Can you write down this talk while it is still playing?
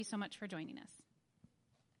you so much for joining us.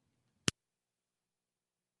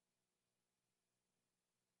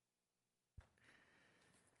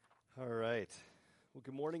 All right. Well,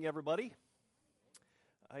 good morning, everybody.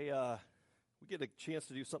 We get a chance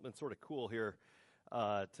to do something sort of cool here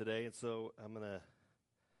today, and so I'm gonna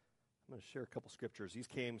share a couple scriptures. These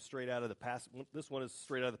came straight out of the passage. This one is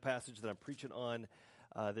straight out of the passage that I'm preaching on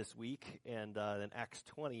this week, and then Acts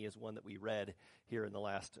 20 is one that we read here in the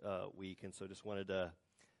last week, and so just wanted to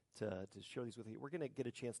share these with you. We're going to get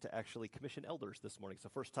a chance to actually commission elders this morning. It's the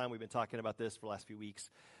first time we've been talking about this for the last few weeks,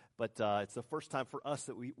 but it's the first time for us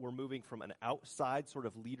that we're moving from an outside sort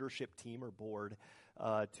of leadership team or board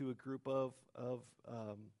to a group of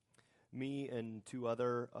me and two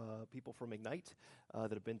other people from Ignite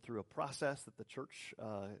that have been through a process that the church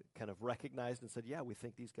kind of recognized and said, yeah, we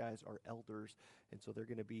think these guys are elders. And so they're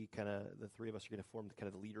going to be kind of, the three of us are going to form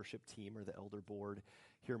kind of the leadership team or the elder board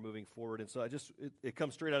here moving forward. And so it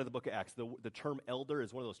comes straight out of the book of Acts. The term elder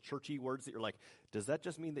is one of those churchy words that you're like, does that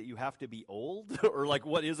just mean that you have to be old? Or like,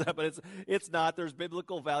 what is that? But it's not. There's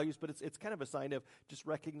biblical values, but it's kind of a sign of just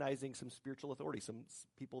recognizing some spiritual authority, some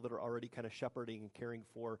people that are already kind of shepherding and caring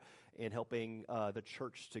for and helping the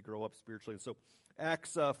church to grow up spiritually. And so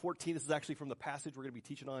Acts 14, this is actually from the passage we're going to be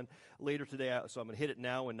teaching on later today, so I'm going to hit it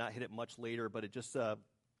now and not hit it much later, but it just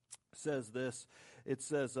says this. It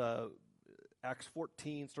says, Acts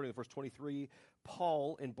 14, starting with verse 23,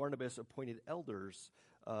 Paul and Barnabas appointed elders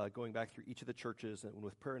going back through each of the churches, and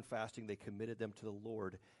with prayer and fasting, they committed them to the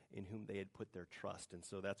Lord in whom they had put their trust. And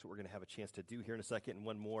so that's what we're going to have a chance to do here in a second. And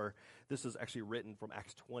one more, this is actually written from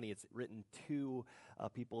Acts 20. It's written to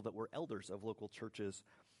people that were elders of local churches.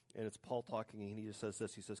 And it's Paul talking, and he just says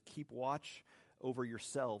this. He says, keep watch over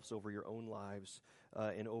yourselves, over your own lives,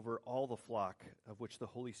 and over all the flock of which the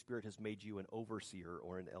Holy Spirit has made you an overseer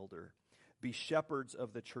or an elder. Be shepherds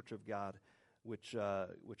of the church of God, which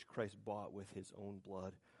Christ bought with his own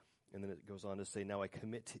blood. And then it goes on to say, now I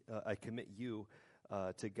commit you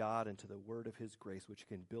to God and to the word of his grace, which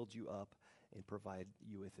can build you up and provide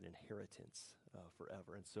you with an inheritance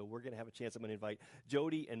forever. And so we're going to have a chance. I'm going to invite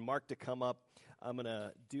Jody and Mark to come up. I'm going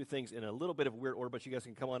to do things in a little bit of a weird order, but you guys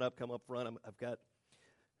can come up front.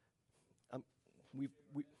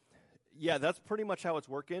 Yeah, that's pretty much how it's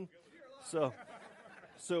working.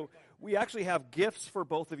 So we actually have gifts for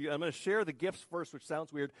both of you. I'm going to share the gifts first, which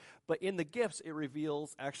sounds weird, but in the gifts, it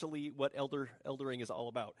reveals actually what eldering is all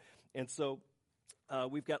about. And so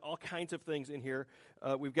we've got all kinds of things in here.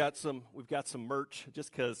 We've got some merch,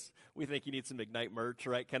 just because we think you need some Ignite merch,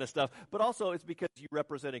 right, kind of stuff. But also it's because you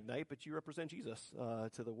represent Ignite, but you represent Jesus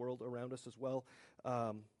to the world around us as well.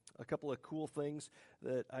 A couple of cool things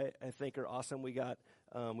that I think are awesome. We've got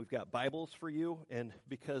Bibles for you, and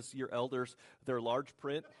because you're elders, they're large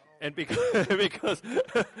print. And because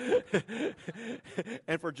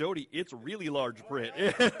and for Jody, it's really large print.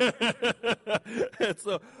 And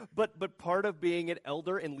so, but part of being an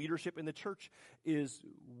elder and leadership in the church is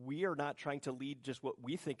we are not trying to lead just what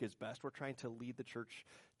we think is best. We're trying to lead the church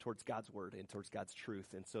towards God's word and towards God's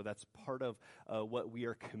truth. And so that's part of what we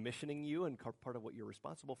are commissioning you, and part of what you're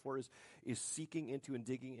responsible for is seeking into and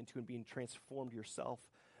digging into and being transformed yourself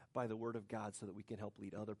by the word of God so that we can help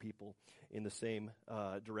lead other people in the same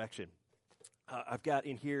direction. I've got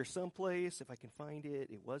in here someplace, if I can find it.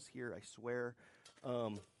 It was here, I swear.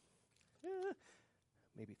 Can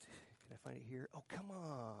I find it here? Oh, come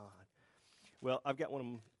on. Well, I've got one of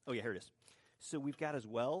them. Oh, yeah, here it is. So we've got as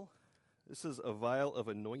well, this is a vial of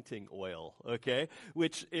anointing oil, okay,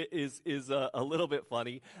 which is a little bit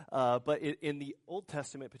funny. But in the Old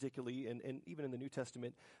Testament particularly, and even in the New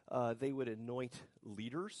Testament, they would anoint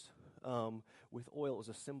leaders with oil as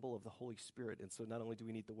a symbol of the Holy Spirit. And so not only do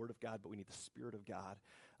we need the Word of God, but we need the Spirit of God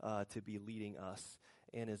to be leading us.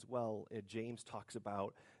 And as well, James talks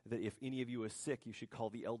about that if any of you is sick, you should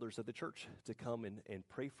call the elders of the church to come and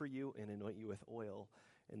pray for you and anoint you with oil.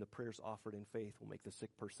 And the prayers offered in faith will make the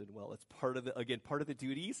sick person well. It's part of the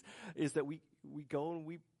duties is that we go and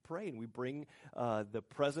we pray and we bring the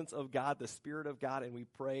presence of God, the Spirit of God, and we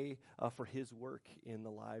pray for his work in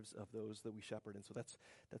the lives of those that we shepherd. And so that's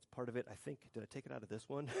part of it. I think, did I take it out of this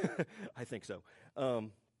one? I think so.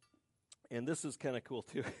 And this is kind of cool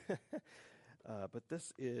too. But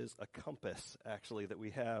this is a compass actually that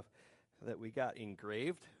we got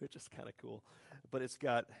engraved, which is kind of cool. But it's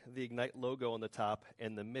got the Ignite logo on the top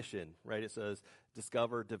and the mission, right? It says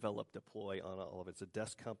discover, develop, deploy on all of it. It's a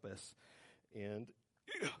desk compass. And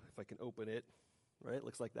if I can open it, right, it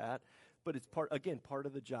looks like that. but it's part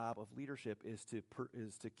of the job of leadership is to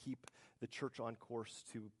keep the church on course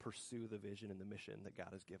to pursue the vision and the mission that God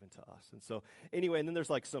has given to us. And so anyway, and then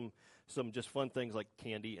there's like some just fun things like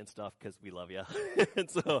candy and stuff because we love you,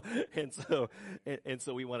 and so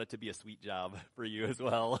we want it to be a sweet job for you as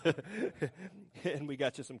well. And we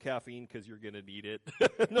got you some caffeine because you're gonna need it.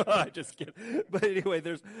 No, I just kidding. But anyway,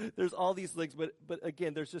 there's all these things, but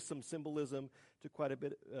again, there's just some symbolism to quite a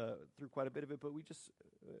bit through quite a bit of it. But we just,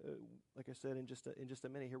 like I said, in just a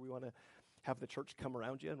minute here, we want to have the church come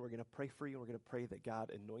around you, and we're going to pray for you, and we're going to pray that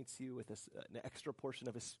God anoints you with an extra portion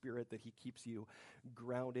of His Spirit, that He keeps you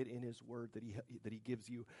grounded in His Word, that He gives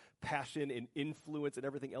you passion and influence and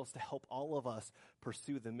everything else to help all of us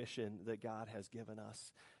pursue the mission that God has given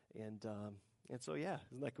us. And so, yeah,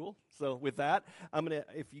 isn't that cool? So with that, I'm going to,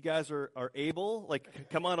 if you guys are able, like,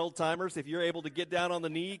 come on, old timers, if you're able to get down on the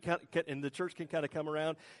knee, and the church can kind of come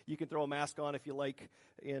around, you can throw a mask on if you like,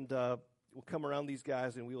 and we'll come around these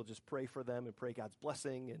guys, and we will just pray for them and pray God's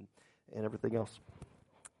blessing and everything else.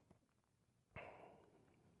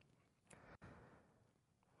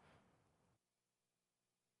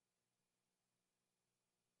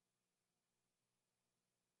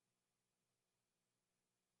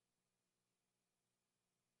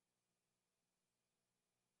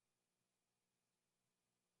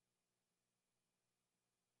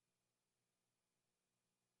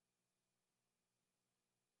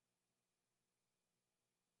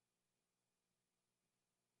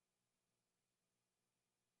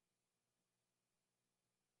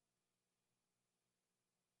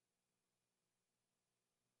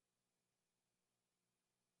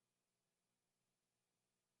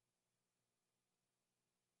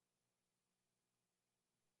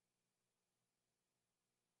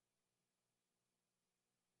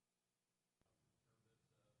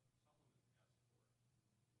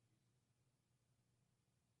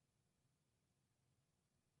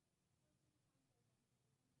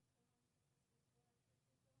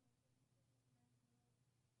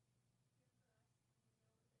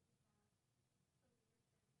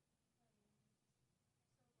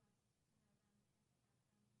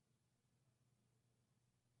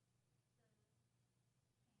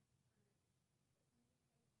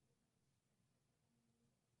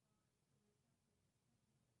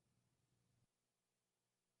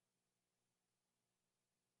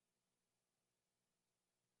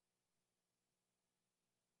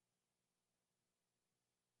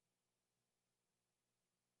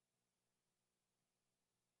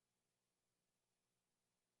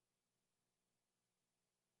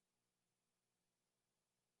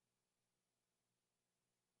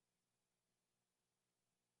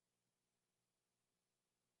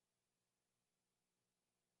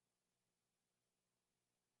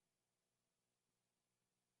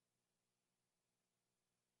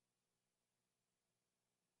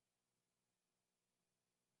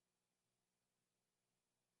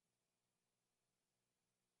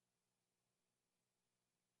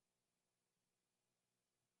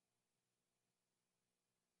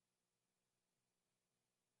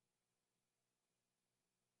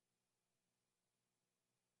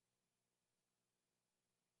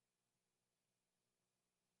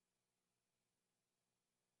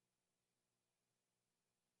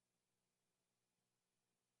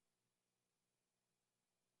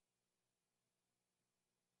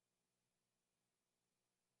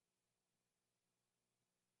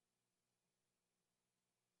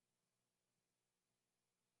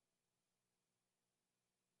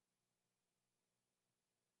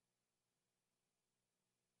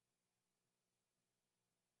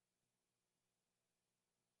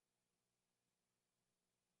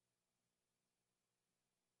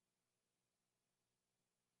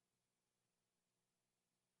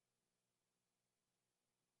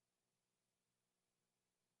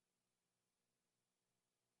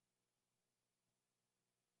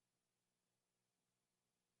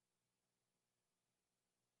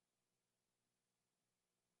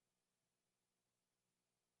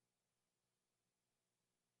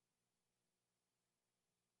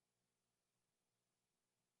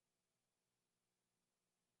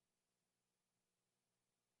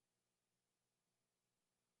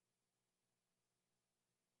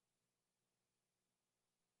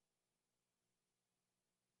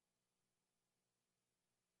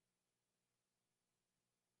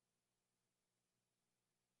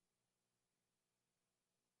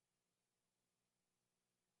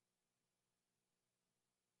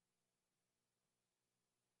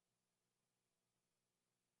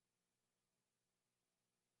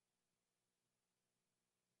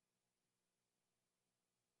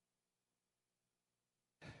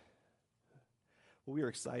 We are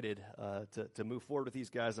excited to move forward with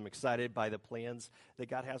these guys. I'm excited by the plans that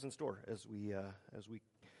God has in store as we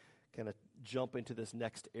kind of jump into this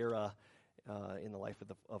next era in the life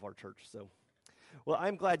of our church. So, well,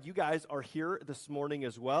 I'm glad you guys are here this morning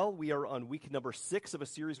as well. We are on week number 6 of a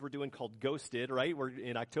series we're doing called Ghosted, right? We're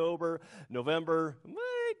in October, November, might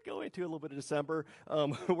go into a little bit of December.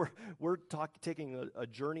 We're taking a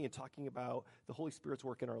journey and talking about the Holy Spirit's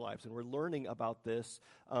work in our lives. And we're learning about this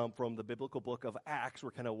from the biblical book of Acts.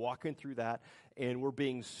 We're kind of walking through that, and we're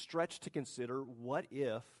being stretched to consider, what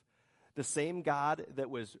if the same God that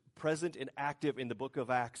was present and active in the book of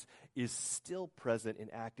Acts is still present and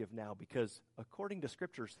active now? Because according to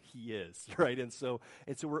scriptures, he is, right? And so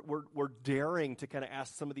we're daring to kind of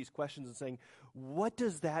ask some of these questions and saying, what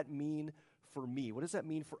does that mean for me? What does that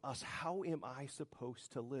mean for us? How am I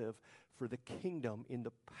supposed to live for the kingdom in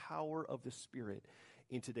the power of the Spirit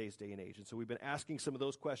in today's day and age? And so we've been asking some of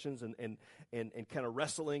those questions and kind of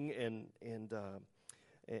wrestling and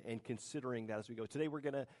considering that as we go. Today we're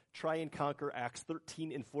going to try and conquer Acts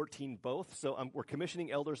 13 and 14 both. So we're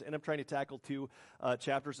commissioning elders, and I'm trying to tackle 2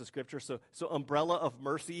 chapters of Scripture. So umbrella of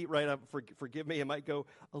mercy, right? Forgive me, it might go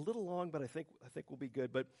a little long, but I think we'll be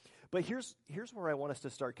good. But here's where I want us to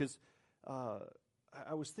start, because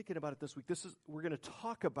I was thinking about it this week. We're going to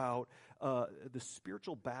talk about the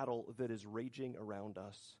spiritual battle that is raging around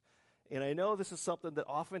us. And I know this is something that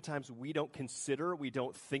oftentimes we don't consider, we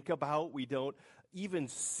don't think about, we don't even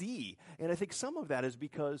see. And I think some of that is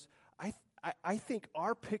because I think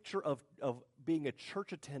our picture of being a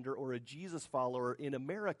church attender or a Jesus follower in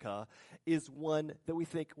America is one that we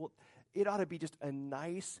think, well, it ought to be just a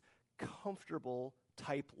nice, comfortable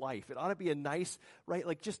type life. It ought to be a nice, right,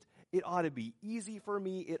 like just, it ought to be easy for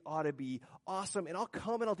me. It ought to be awesome. And I'll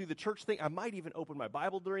come and I'll do the church thing. I might even open my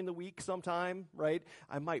Bible during the week sometime, right?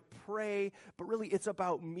 I might pray. But really, it's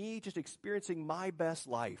about me just experiencing my best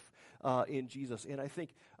life in Jesus. And I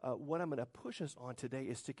think what I'm going to push us on today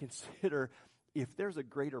is to consider if there's a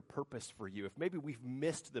greater purpose for you, if maybe we've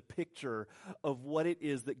missed the picture of what it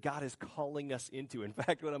is that God is calling us into. In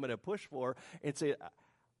fact, what I'm going to push for and say,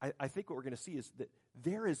 I think what we're going to see is that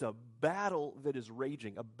there is a battle that is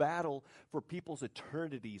raging, a battle for people's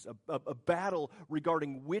eternities, a battle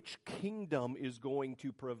regarding which kingdom is going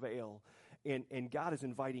to prevail. And God is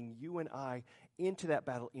inviting you and I into that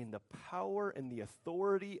battle in the power and the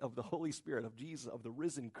authority of the Holy Spirit, of Jesus, of the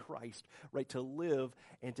risen Christ, right, to live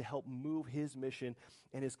and to help move his mission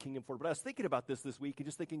and his kingdom forward. But I was thinking about this week and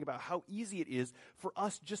just thinking about how easy it is for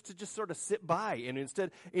us just to sort of sit by. And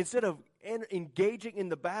instead of engaging in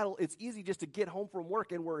the battle, it's easy just to get home from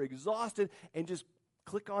work and we're exhausted and just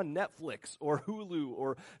click on Netflix or Hulu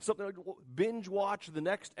or something, like binge watch the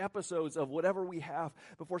next episodes of whatever we have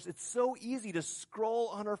before us. It's so easy to scroll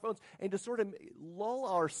on our phones and to sort of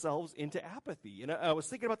lull ourselves into apathy. And I was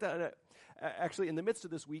thinking about that actually in the midst of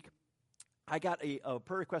this week. I got a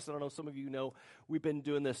prayer request. I don't know, some of you know, we've been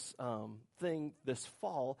doing this thing this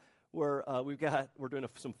fall where we're doing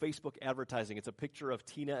some Facebook advertising. It's a picture of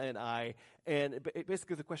Tina and I, and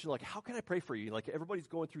basically the question, like, how can I pray for you? Like, everybody's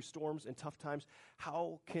going through storms and tough times.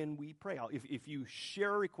 How can we pray? If you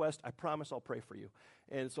share a request, I promise I'll pray for you.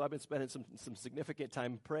 And so I've been spending some significant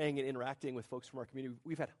time praying and interacting with folks from our community.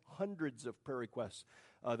 We've had hundreds of prayer requests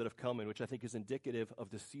that have come in, which I think is indicative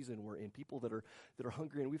of the season we're in. People that are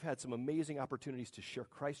hungry, and we've had some amazing opportunities to share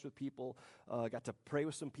Christ with people. Got to pray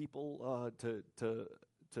with some people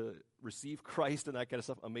to receive Christ and that kind of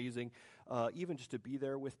stuff. Amazing. Even just to be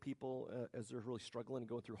there with people as they're really struggling and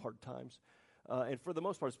going through hard times. And for the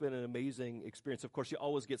most part, it's been an amazing experience. Of course, you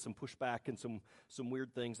always get some pushback and some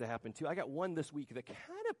weird things that happen too. I got one this week that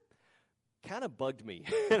kind of bugged me.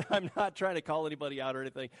 And I'm not trying to call anybody out or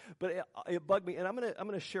anything, but it bugged me, and I'm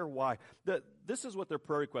gonna share why. This is what their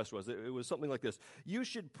prayer request was. It was something like this: you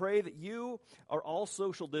should pray that you are all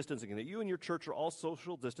social distancing, and that you and your church are all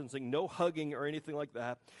social distancing, no hugging or anything like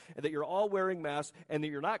that, and that you're all wearing masks, and that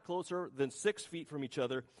you're not closer than 6 feet from each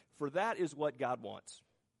other, for that is what God wants.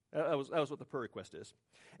 That was what the prayer request is.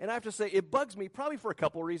 And I have to say, it bugs me probably for a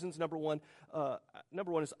couple of reasons. Number one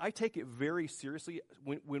is I take it very seriously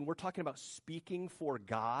when we're talking about speaking for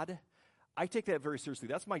God. I take that very seriously.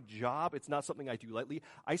 That's my job. It's not something I do lightly.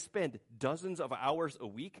 I spend dozens of hours a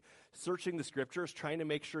week searching the scriptures, trying to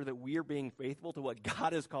make sure that we are being faithful to what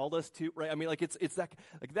God has called us to, right? I mean, like it's that,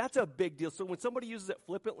 like that's a big deal. So when somebody uses it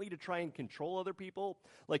flippantly to try and control other people,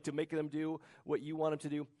 like to make them do what you want them to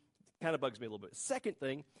do, kind of bugs me a little bit. Second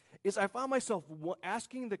thing is I found myself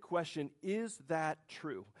asking the question, is that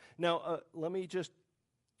true? Now, let me just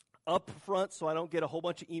up front so I don't get a whole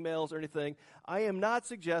bunch of emails or anything. I am not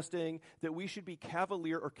suggesting that we should be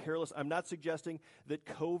cavalier or careless. I'm not suggesting that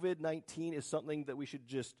COVID-19 is something that we should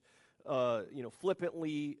just,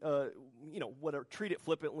 flippantly, whatever, treat it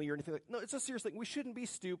flippantly or anything like that. No, it's a serious thing. We shouldn't be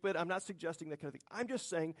stupid. I'm not suggesting that kind of thing. I'm just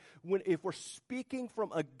saying if we're speaking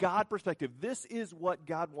from a God perspective, this is what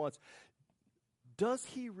God wants. Does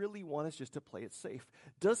he really want us just to play it safe?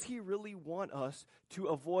 Does he really want us to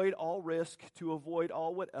avoid all risk, to avoid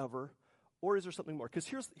all whatever? Or is there something more? Because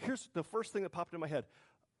here's the first thing that popped in my head.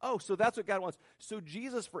 Oh, so that's what God wants. So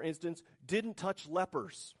Jesus, for instance, didn't touch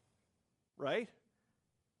lepers, right?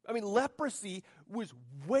 I mean, leprosy was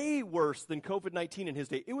way worse than COVID-19 in his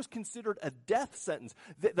day. It was considered a death sentence.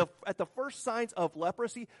 At the first signs of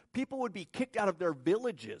leprosy, people would be kicked out of their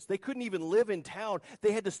villages. They couldn't even live in town.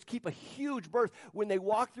 They had to keep a huge berth. When they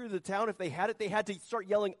walked through the town, if they had it, they had to start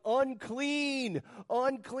yelling, unclean,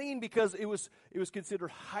 unclean, because it was considered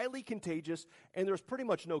highly contagious, and there was pretty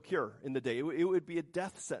much no cure in the day. It would be a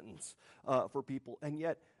death sentence for people, and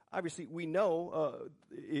yet, obviously, we know,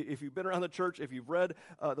 if you've been around the church, if you've read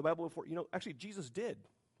the Bible before, actually Jesus did,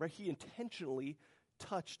 right? He intentionally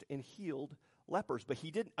touched and healed lepers, but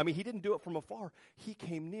he didn't do it from afar. He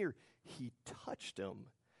came near. He touched them,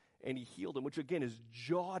 and he healed them, which again is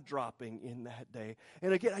jaw-dropping in that day.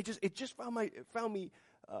 And again, I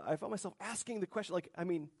found myself asking the question,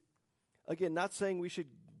 again, not saying we should,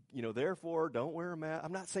 therefore don't wear a mask.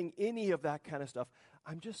 I'm not saying any of that kind of stuff.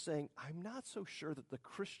 I'm just saying I'm not so sure that the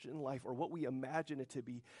Christian life, or what we imagine it to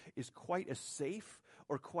be, is quite as safe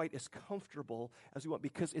or quite as comfortable as we want,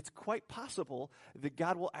 because it's quite possible that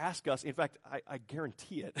God will ask us, in fact, I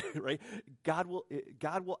guarantee it, right? God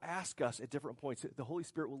will ask us at different points. The Holy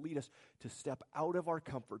Spirit will lead us to step out of our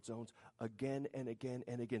comfort zones again and again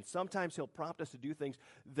and again. Sometimes he'll prompt us to do things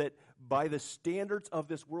that by the standards of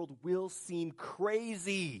this world will seem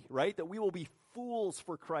crazy, right? That we will be fools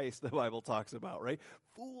for Christ, the Bible talks about, right?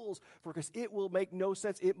 Fools for Christ. It will make no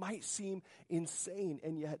sense. It might seem insane,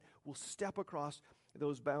 and yet we'll step across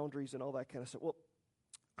those boundaries and all that kind of stuff. Well,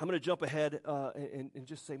 I'm going to jump ahead and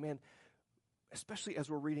just say, man, especially as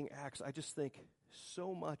we're reading Acts, I just think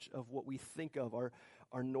so much of what we think of our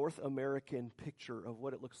North American picture of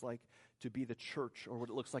what it looks like to be the church or what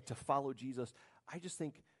it looks like to follow Jesus, I just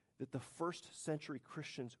think that the first century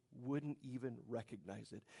Christians wouldn't even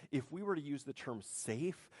recognize it. If we were to use the term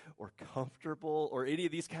safe or comfortable or any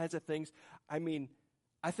of these kinds of things,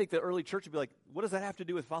 I think the early church would be like, what does that have to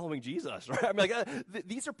do with following Jesus? Right?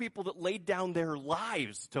 These are people that laid down their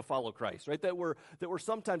lives to follow Christ, right? That were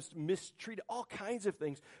sometimes mistreated, all kinds of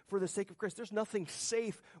things for the sake of Christ. There's nothing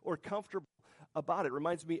safe or comfortable about it.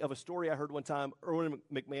 Reminds me of a story I heard one time. Erwin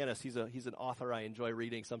McManus, he's an author I enjoy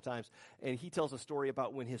reading sometimes, and he tells a story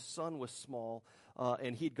about when his son was small,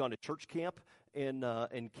 and he'd gone to church camp and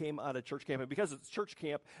came out of church camp. And because it's church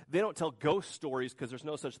camp, they don't tell ghost stories because there's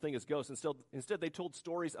no such thing as ghosts. Instead, they told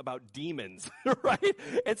stories about demons, right?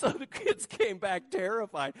 And so the kids came back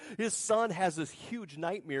terrified. His son has this huge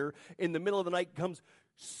nightmare. In the middle of the night, comes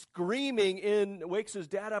screaming in, wakes his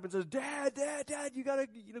dad up and says, Dad, you gotta,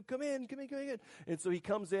 come in. And so he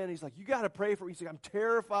comes in, and he's like, you gotta pray for me. He's like, I'm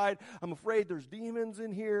terrified. I'm afraid there's demons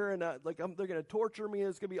in here, and they're gonna torture me.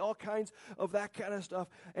 It's gonna be all kinds of that kind of stuff.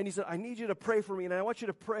 And he said, I need you to pray for me, and I want you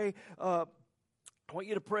to pray, that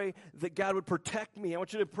God would protect me. I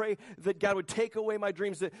want you to pray that God would take away my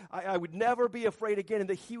dreams, that I would never be afraid again, and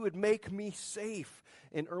that he would make me safe.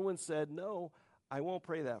 And Erwin said, no, I won't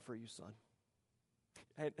pray that for you, son.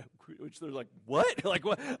 And which they're like, what? Like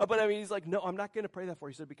what? But he's like, no, I'm not going to pray that for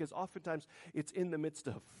you. He said, because oftentimes it's in the midst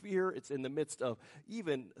of fear. It's in the midst of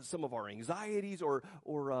even some of our anxieties or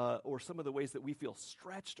some of the ways that we feel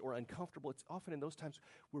stretched or uncomfortable. It's often in those times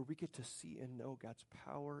where we get to see and know God's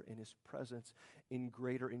power and his presence in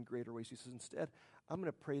greater ways. He says, instead, I'm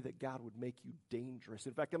going to pray that God would make you dangerous.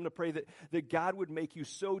 In fact, I'm going to pray that God would make you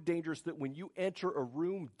so dangerous that when you enter a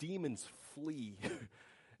room, demons flee.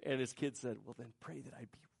 And his kid said, well, then pray that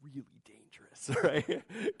I'd be really dangerous, right?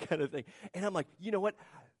 Kind of thing. And I'm like, you know what?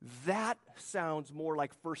 That sounds more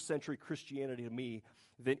like first century Christianity to me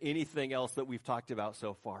than anything else that we've talked about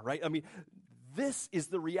so far, right? This is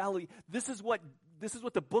the reality. This is what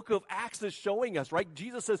the book of Acts is showing us, right?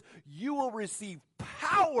 Jesus says, you will receive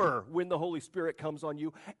power when the Holy Spirit comes on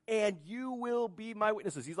you, and you will be my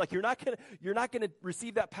witnesses. He's like, you're not gonna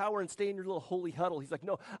receive that power and stay in your little holy huddle. He's like,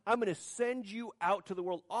 no, I'm gonna send you out to the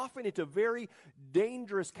world, often into very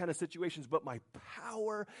dangerous kind of situations, but my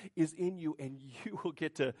power is in you, and you will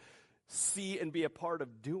get to see and be a part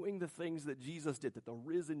of doing the things that Jesus did, that the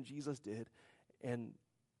risen Jesus did, and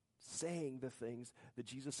saying the things that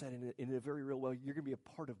Jesus said in a very real way. You're going to be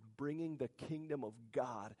a part of bringing the kingdom of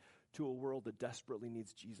God to a world that desperately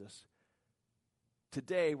needs Jesus.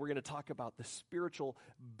 Today, we're going to talk about the spiritual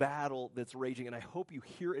battle that's raging, and I hope you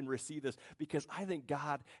hear and receive this, because I think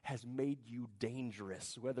God has made you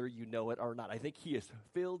dangerous, whether you know it or not. I think he has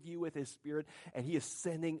filled you with his Spirit, and he is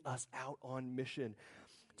sending us out on mission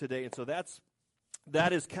today. And so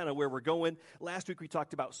that is kind of where we're going. Last week we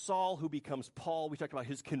talked about Saul, who becomes Paul. We talked about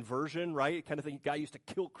his conversion, right? Kind of thing. The guy used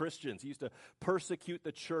to kill Christians. He used to persecute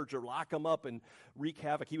the church or lock them up and wreak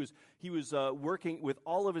havoc. He was working with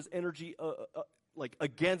all of his energy like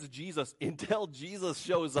against Jesus until Jesus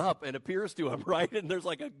shows up and appears to him, right? And there's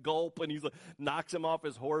like a gulp, and he's like, knocks him off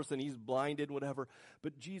his horse, and he's blinded, whatever.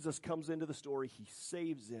 But Jesus comes into the story. He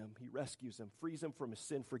saves him. He rescues him, frees him from his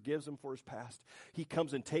sin, forgives him for his past. He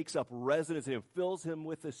comes and takes up residence in him, fills him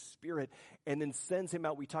with the Spirit, and then sends him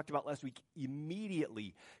out. We talked about last week.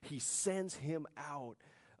 Immediately, he sends him out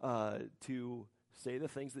to say the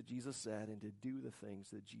things that Jesus said and to do the things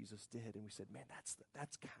that Jesus did. And we said, man,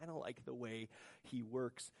 that's kind of like the way he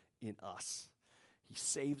works in us. He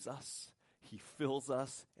saves us, he fills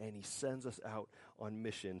us, and he sends us out on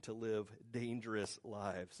mission to live dangerous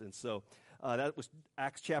lives. And so that was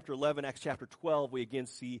Acts chapter 11. Acts chapter 12, we again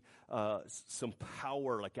see some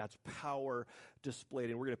power, like God's power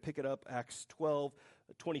displayed. And we're going to pick it up, Acts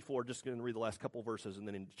 12:24, just going to read the last couple verses, and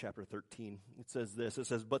then into chapter 13. It says this. It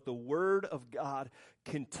says, but the word of God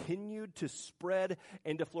continued to spread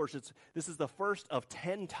and to flourish. This is the first of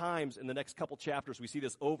 10 times in the next couple chapters. We see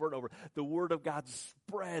this over and over. The word of God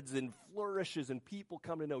spreads and flourishes, and people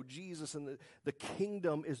come to know Jesus, and the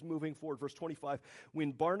kingdom is moving forward. Verse 25,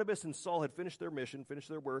 when Barnabas and Saul had finished their mission, finished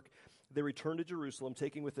their work, they returned to Jerusalem,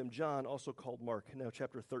 taking with them John, also called Mark. Now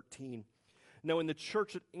chapter 13. Now, in the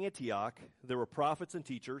church at Antioch, there were prophets and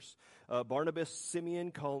teachers, Barnabas,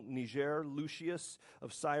 Simeon, called Niger, Lucius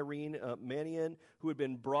of Cyrene, Manaen, who had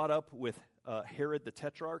been brought up with Herod the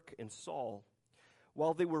Tetrarch, and Saul.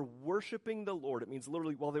 While they were worshiping the Lord, it means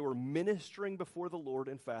literally while they were ministering before the Lord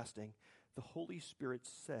and fasting, the Holy Spirit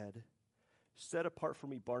said, set apart for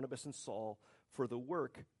me Barnabas and Saul for the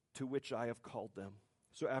work to which I have called them.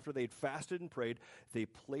 So after they'd fasted and prayed, they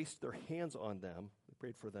placed their hands on them, they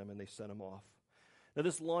prayed for them, and they sent them off. Now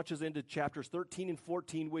this launches into chapters 13 and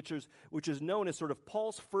 14, which is known as sort of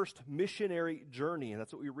Paul's first missionary journey, and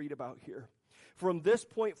that's what we read about here. From this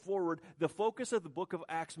point forward, the focus of the book of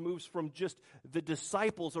Acts moves from just the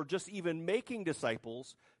disciples or just even making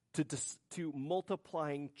disciples to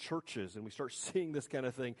multiplying churches. And we start seeing this kind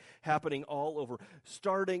of thing happening all over,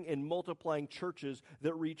 starting and multiplying churches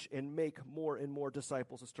that reach and make more and more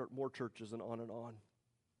disciples and start more churches and on and on.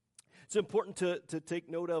 It's important to take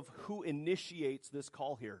note of who initiates this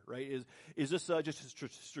call here, right? Is this just a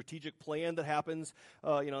strategic plan that happens?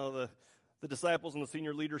 The disciples and the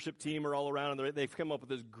senior leadership team are all around, and they've come up with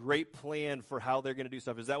this great plan for how they're going to do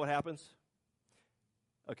stuff. Is that what happens?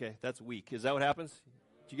 Okay, that's weak. Is that what happens?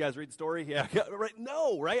 Did you guys read the story? Yeah, right.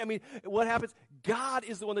 No, right? I mean, what happens? God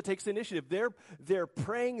is the one that takes the initiative. They're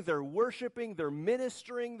praying, they're worshiping, they're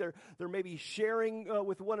ministering, they're maybe sharing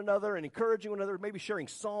with one another and encouraging one another, maybe sharing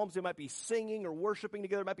psalms. They might be singing or worshiping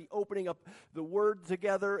together, might be opening up the word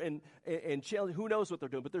together and challenging. Who knows what they're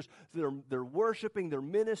doing? But they're worshiping, they're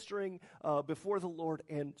ministering before the Lord,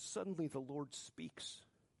 and suddenly the Lord speaks.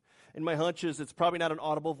 And my hunch is it's probably not an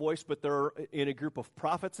audible voice, but they're in a group of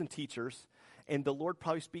prophets and teachers, and the Lord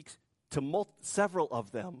probably speaks to several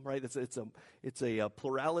of them, right? It's a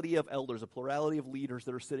plurality of elders, a plurality of leaders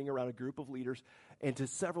that are sitting around a group of leaders, and to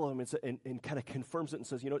several of them, and kind of confirms it and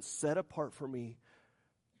says, it's set apart for me,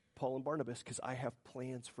 Paul and Barnabas, because I have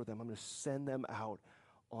plans for them. I'm going to send them out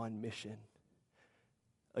on mission.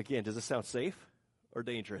 Again, does this sound safe or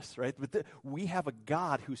dangerous, right? But we have a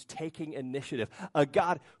God who's taking initiative, a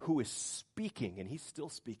God who is speaking, and he's still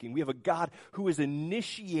speaking. We have a God who is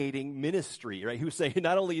initiating ministry, right? Who's saying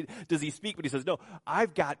not only does he speak, but he says, no,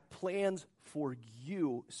 I've got plans for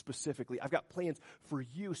you specifically. I've got plans for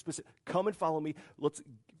you specifically. Come and follow me. We're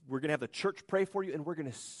going to have the church pray for you, and we're going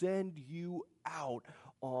to send you out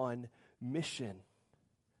on mission.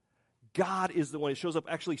 God is the one. It shows up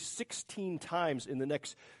actually 16 times in the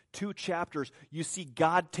next 2 chapters. You see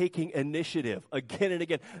God taking initiative again and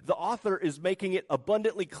again. The author is making it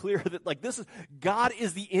abundantly clear that God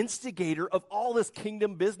is the instigator of all this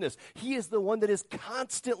kingdom business. He is the one that is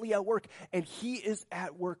constantly at work, and he is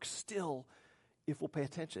at work still if we'll pay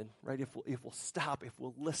attention, right? If we'll stop, if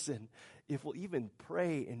we'll listen, if we'll even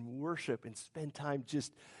pray and worship and spend time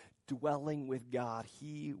just dwelling with God,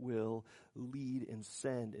 he will lead and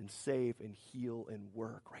send and save and heal and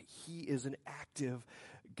work, right? He is an active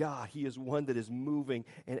God. He is one that is moving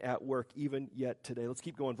and at work even yet today. Let's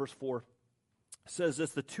keep going. Verse 4 says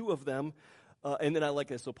this, the two of them, and then I like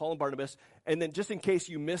this, so Paul and Barnabas, and then just in case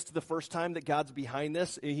you missed the first time that God's behind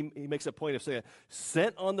this, he makes a point of saying,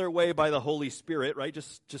 sent on their way by the Holy Spirit, right?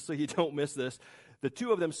 Just so you don't miss this. The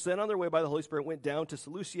two of them, sent on their way by the Holy Spirit, went down to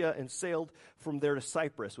Seleucia and sailed from there to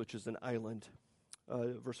Cyprus, which is an island.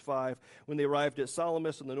 Verse 5, when they arrived at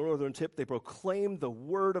Salamis on the northern tip, they proclaimed the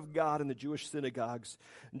word of God in the Jewish synagogues.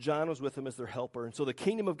 John was with them as their helper. And so the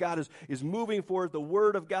kingdom of God is moving forward. The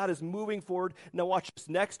word of God is moving forward. Now watch this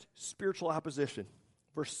next, spiritual opposition.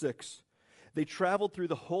 Verse 6, they traveled through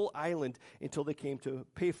the whole island until they came to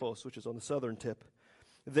Paphos, which is on the southern tip.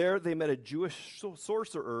 There they met a Jewish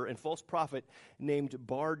sorcerer and false prophet named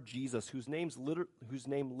Bar-Jesus, whose name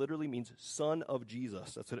literally means son of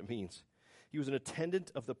Jesus. That's what it means. He was an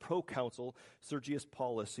attendant of the proconsul Sergius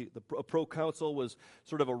Paulus. The proconsul was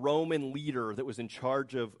sort of a Roman leader that was in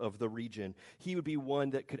charge of the region. He would be one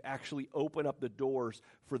that could actually open up the doors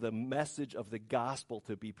for the message of the gospel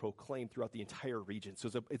to be proclaimed throughout the entire region.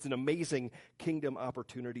 So it's an amazing kingdom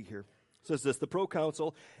opportunity here. It says this, the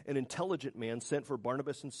proconsul, an intelligent man, sent for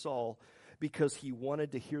Barnabas and Saul because he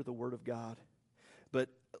wanted to hear the word of God. But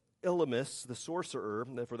Elymas, the sorcerer,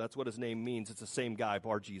 therefore that's what his name means, it's the same guy,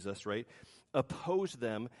 Bar-Jesus, right, opposed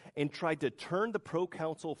them and tried to turn the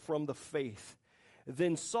proconsul from the faith.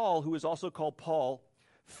 Then Saul, who is also called Paul,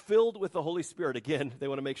 filled with the Holy Spirit, again, they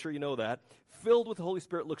want to make sure you know that, filled with the Holy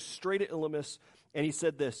Spirit, looked straight at Elymas, and he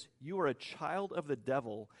said this, you are a child of the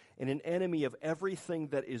devil and an enemy of everything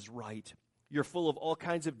that is right. You're full of all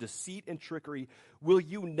kinds of deceit and trickery. Will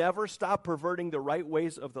you never stop perverting the right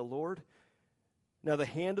ways of the Lord? Now the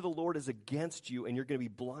hand of the Lord is against you, and you're going to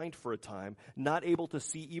be blind for a time, not able to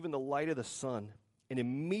see even the light of the sun. And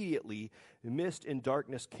immediately mist and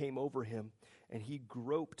darkness came over him, and he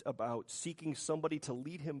groped about, seeking somebody to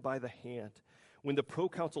lead him by the hand. When the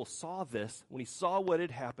proconsul saw this, when he saw what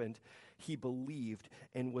had happened, he believed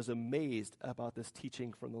and was amazed about this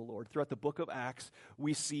teaching from the Lord. Throughout the book of Acts,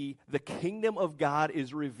 we see the kingdom of God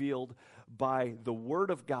is revealed by the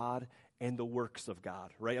word of God and the works of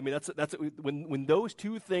God, right? I mean, that's when those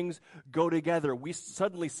two things go together, we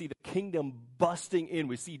suddenly see the kingdom busting in.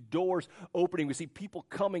 We see doors opening. We see people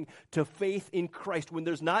coming to faith in Christ. When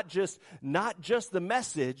there's not just the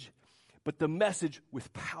message, but the message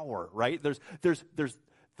with power, right? There's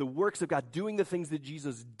the works of God, doing the things that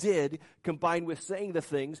Jesus did, combined with saying the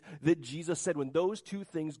things that Jesus said. When those two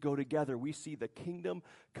things go together, we see the kingdom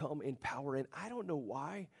come in power. And I don't know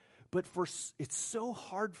why, but it's so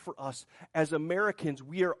hard for us as Americans.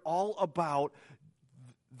 We are all about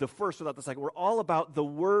the first without the second. We're all about the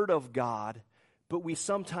Word of God, but we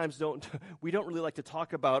sometimes don't really like to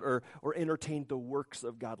talk about or entertain the works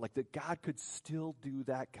of God, like that God could still do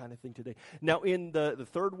that kind of thing today. Now, in the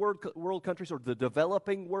third world countries or the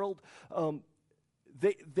developing world,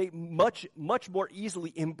 they much more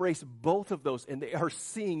easily embrace both of those, and they are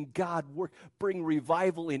seeing God bring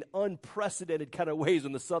revival in unprecedented kind of ways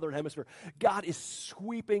in the southern hemisphere. God is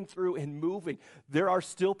sweeping through and moving. There are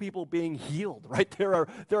still people being healed, right? There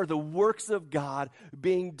are the works of God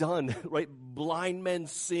being done, right? Blind men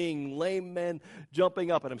seeing, lame men jumping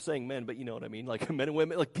up, and I'm saying men, but you know what I mean, like men and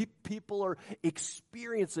women, like people are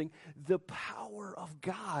experiencing the power of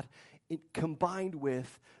God combined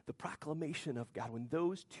with the proclamation of God. When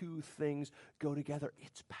those two things go together,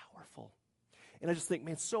 it's powerful. And I just think,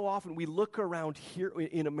 man, so often we look around here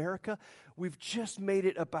in America, we've just made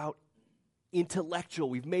it about intellectual.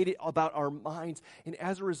 We've made it about our minds, and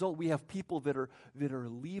as a result, we have people that are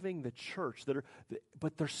leaving the church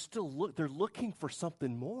but they're looking for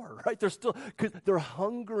something more, right? They're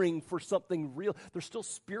hungering for something real. They're still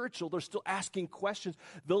spiritual. They're still asking questions.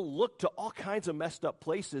 They'll look to all kinds of messed up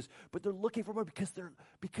places, but they're looking for more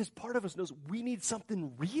because part of us knows we need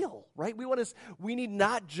something real, right? We need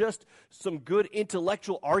not just some good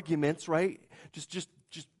intellectual arguments, right? Just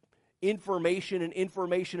information,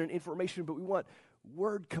 but we want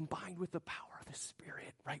word combined with the power of the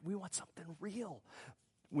Spirit, right? We want something real.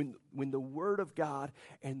 When the word of God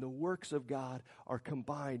and the works of God are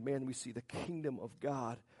combined, man, we see the kingdom of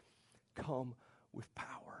God come with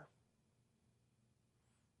power.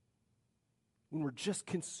 When we're just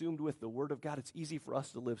consumed with the word of God, it's easy for us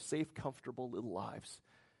to live safe, comfortable little lives.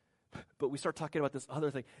 But we start talking about this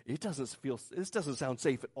other thing. This doesn't sound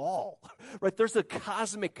safe at all, right? There's a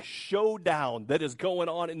cosmic showdown that is going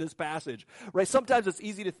on in this passage, right? Sometimes it's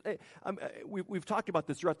easy to, we've talked about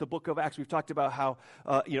this throughout the book of Acts. We've talked about how,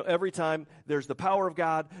 every time there's the power of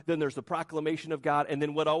God, then there's the proclamation of God, and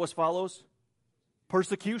then what always follows?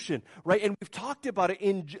 Persecution, right? And we've talked about it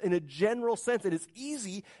in a general sense, and it's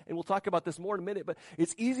easy, and we'll talk about this more in a minute, but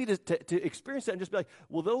it's easy to experience that and just be like,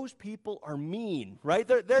 well, those people are mean, right?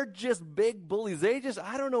 They're just big bullies.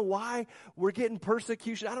 I don't know why we're getting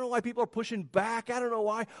persecution. I don't know why people are pushing back. I don't know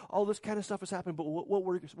why all this kind of stuff is happening, but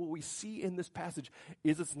what we see in this passage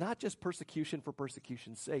is it's not just persecution for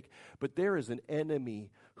persecution's sake, but there is an enemy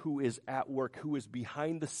who is at work, who is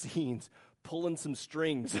behind the scenes, pulling some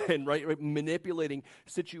strings and right, manipulating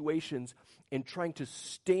situations and trying to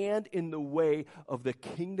stand in the way of the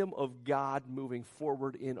kingdom of God moving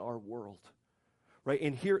forward in our world. Right,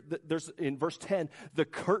 and here there's in verse 10, the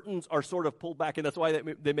curtains are sort of pulled back, and that's why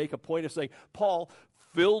they make a point of saying, Paul,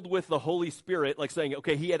 filled with the Holy Spirit, like saying,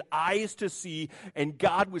 okay, he had eyes to see, and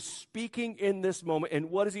God was speaking in this moment. And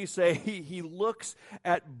what does he say? He looks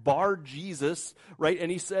at Bar Jesus, right,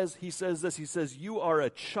 and he says this, you are a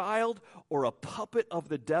child or a puppet of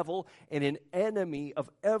the devil and an enemy of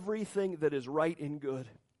everything that is right and good.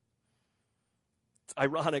 It's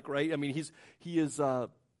ironic, right? I mean,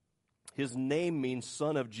 his name means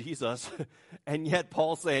son of Jesus, and yet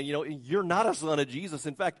Paul's saying, you're not a son of Jesus.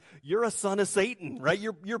 In fact, you're a son of Satan, right?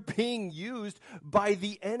 You're being used by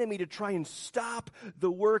the enemy to try and stop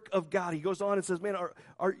the work of God. He goes on and says, man,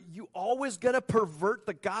 are you always going to pervert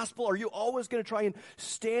the gospel? Are you always going to try and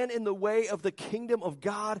stand in the way of the kingdom of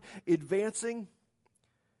God advancing?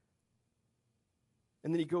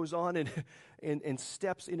 And then he goes on and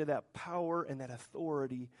steps into that power and that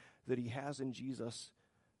authority that he has in Jesus.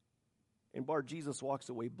 And Bar Jesus walks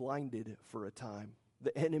away blinded for a time.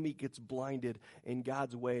 The enemy gets blinded and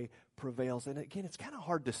God's way prevails. And again, it's kind of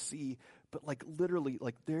hard to see, but literally,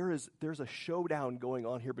 there's a showdown going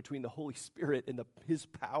on here between the Holy Spirit and his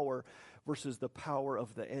power versus the power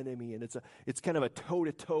of the enemy. And it's kind of a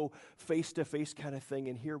toe-to-toe, face-to-face kind of thing.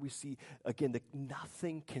 And here we see, again, that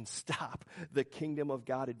nothing can stop the kingdom of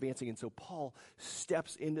God advancing. And so Paul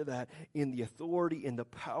steps into that in the authority and the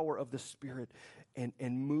power of the Spirit and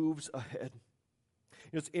moves ahead.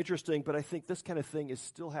 It's interesting, but I think this kind of thing is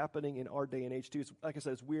still happening in our day and age too. It's, like I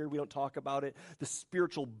said, it's weird. We don't talk about it. The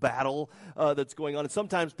spiritual battle that's going on. And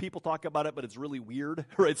sometimes people talk about it, but it's really weird,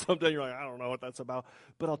 right? Sometimes you're like, I don't know what that's about.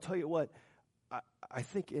 But I'll tell you what, I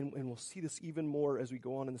think, and we'll see this even more as we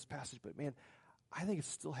go on in this passage, but man, I think it's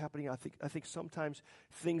still happening. I think sometimes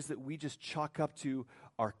things that we just chalk up to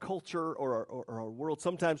our culture or our world,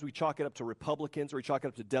 sometimes we chalk it up to Republicans or we chalk it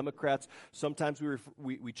up to Democrats. Sometimes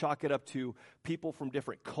we chalk it up to people from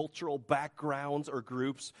different cultural backgrounds or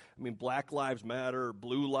groups. I mean, Black Lives Matter, or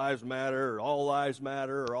Blue Lives Matter, or All Lives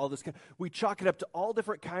Matter, or all this kind. We chalk it up to all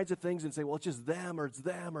different kinds of things and say, well, it's just them, or it's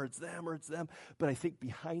them, or it's them, or it's them. But I think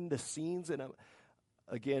behind the scenes, and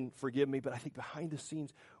again, forgive me, but I think behind the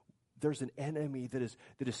scenes, there's an enemy that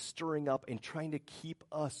is stirring up and trying to keep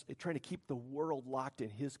the world locked in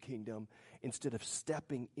his kingdom instead of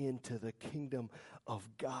stepping into the kingdom of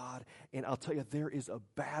God. And I'll tell you, there is a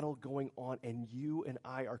battle going on, and you and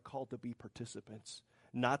I are called to be participants,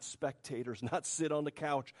 not spectators, not sit on the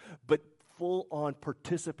couch, but full-on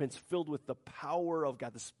participants filled with the power of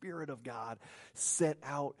God, the Spirit of God, sent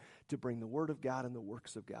out to bring the Word of God and the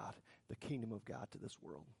works of God, the kingdom of God to this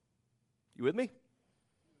world. You with me?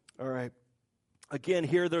 All right. Again,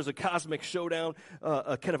 here there's a cosmic showdown,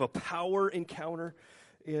 a kind of a power encounter,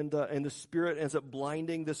 and the Spirit ends up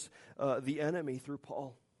blinding the enemy through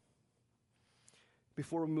Paul.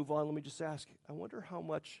 Before we move on, let me just ask, I wonder how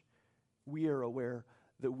much we are aware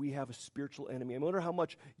that we have a spiritual enemy. I wonder how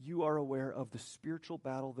much you are aware of the spiritual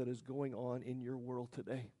battle that is going on in your world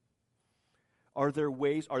today. Are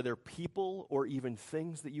there people or even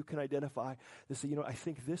things that you can identify that say, I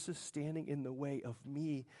think this is standing in the way of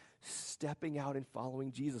me stepping out and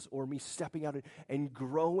following Jesus, or me stepping out and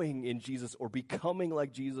growing in Jesus, or becoming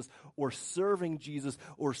like Jesus, or serving Jesus,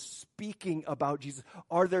 or speaking about Jesus?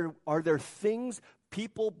 Are there things,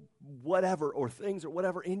 people, whatever, or things or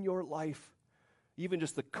whatever in your life, even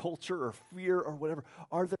just the culture or fear or whatever,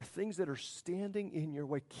 are there things that are standing in your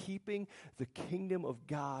way, keeping the kingdom of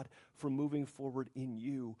God from moving forward in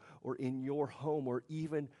you or in your home or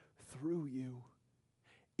even through you?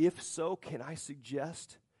 If so, can I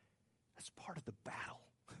suggest that's part of the battle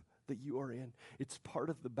that you are in. It's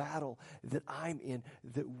part of the battle that I'm in,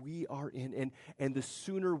 that we are in. And the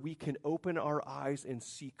sooner we can open our eyes and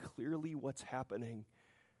see clearly what's happening,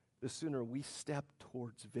 the sooner we step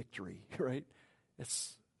towards victory, right?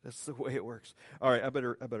 That's the way it works. All right, I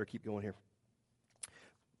better keep going here.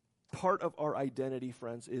 Part of our identity,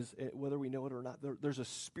 friends, is whether we know it or not, there's a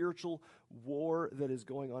spiritual war that is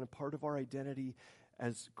going on, and part of our identity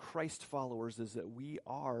as Christ followers is that we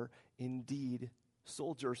are indeed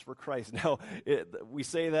soldiers for Christ. Now, we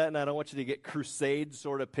say that, and I don't want you to get crusade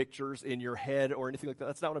sort of pictures in your head or anything like that.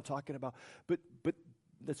 That's not what I'm talking about. But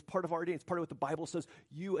that's part of our identity. It's part of what the Bible says.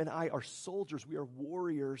 You and I are soldiers. We are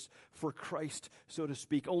warriors for Christ, so to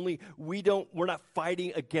speak. Only we're not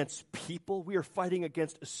fighting against people. We are fighting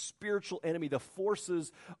against a spiritual enemy, the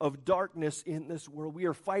forces of darkness in this world. We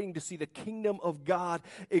are fighting to see the kingdom of God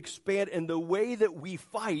expand. And the way that we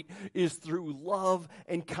fight is through love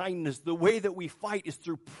and kindness. The way that we fight is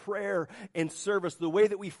through prayer and service. The way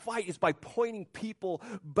that we fight is by pointing people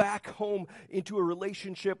back home into a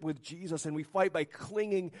relationship with Jesus. And we fight by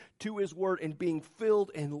clinging to his word and being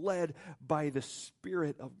filled and led by the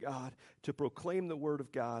Spirit of God to proclaim the word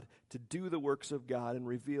of God, to do the works of God, and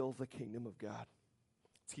reveal the kingdom of God.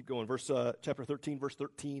 Let's keep going. Chapter 13, verse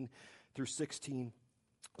 13 through 16.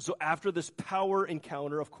 So after this power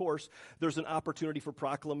encounter, of course, there's an opportunity for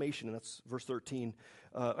proclamation, and that's verse 13.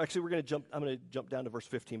 Actually, I'm going to jump down to verse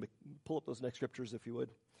 15, but pull up those next scriptures if you would.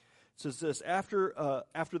 It says this, after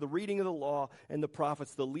the reading of the law and the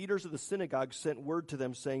prophets, the leaders of the synagogue sent word to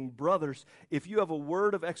them saying, brothers, if you have a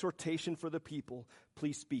word of exhortation for the people,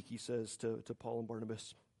 please speak, he says to Paul and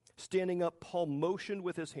Barnabas. Standing up, Paul motioned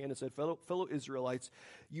with his hand and said, fellow Israelites,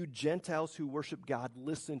 you Gentiles who worship God,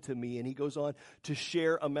 listen to me. And he goes on to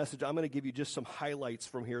share a message. I'm going to give you just some highlights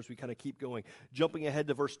from here as we kind of keep going. Jumping ahead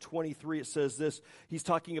to verse 23, it says this. He's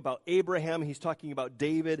talking about Abraham. He's talking about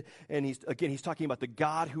David. And he's talking about the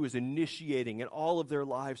God who is initiating in all of their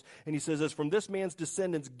lives. And he says this, from this man's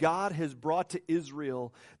descendants, God has brought to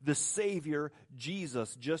Israel the Savior,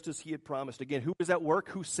 Jesus, just as he had promised. Again, who is at work?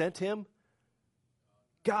 Who sent him?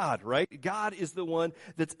 God, right? God is the one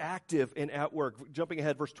that's active and at work. Jumping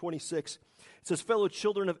ahead, verse 26, it says, fellow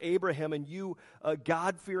children of Abraham and you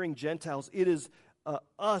God-fearing Gentiles, it is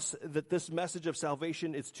us that this message of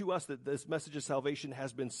salvation, it's to us that this message of salvation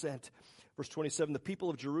has been sent. Verse 27, the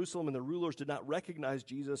people of Jerusalem and the rulers did not recognize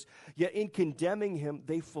Jesus, yet in condemning him,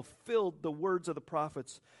 they fulfilled the words of the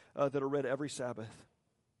prophets that are read every Sabbath.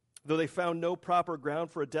 Though they found no proper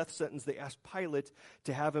ground for a death sentence, they asked Pilate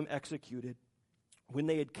to have him executed. When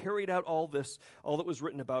they had carried out all that was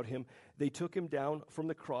written about him, they took him down from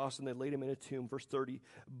the cross and they laid him in a tomb. Verse 30,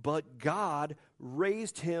 but God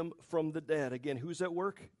raised him from the dead. Again, who's at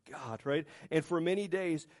work? God, right? And for many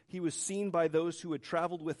days he was seen by those who had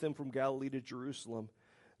traveled with him from Galilee to Jerusalem.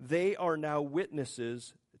 They are now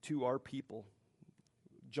witnesses to our people.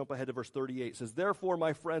 Jump ahead to verse 38. It says, therefore,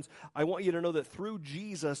 my friends, I want you to know that through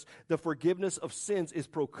Jesus, the forgiveness of sins is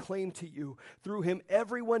proclaimed to you. Through him,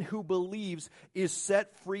 everyone who believes is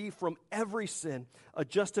set free from every sin, a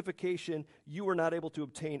justification you were not able to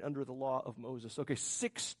obtain under the law of Moses. Okay,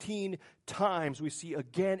 16 times we see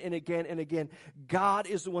again and again and again, God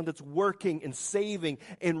is the one that's working and saving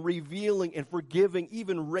and revealing and forgiving,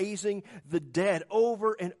 even raising the dead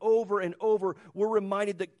over and over and over. We're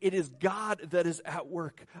reminded that it is God that is at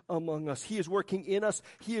work among us. He is working in us.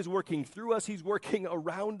 He is working through us. He's working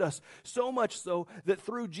around us. So much so that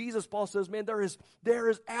through Jesus, Paul says, man, there is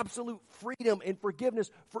absolute freedom and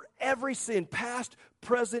forgiveness for every sin, past,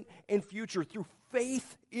 present, and future. Through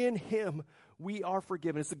faith in him, we are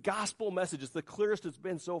forgiven. It's the gospel message. It's the clearest it's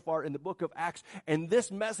been so far in the book of Acts. And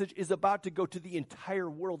this message is about to go to the entire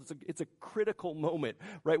world. It's a critical moment,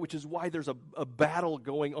 right? Which is why there's a battle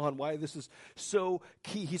going on, why this is so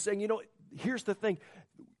key. He's saying, here's the thing.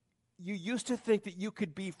 You used to think that you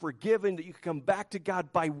could be forgiven, that you could come back to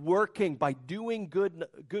God by working, by doing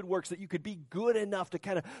good works, that you could be good enough to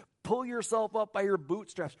kind of pull yourself up by your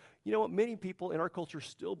bootstraps. You know what? Many people in our culture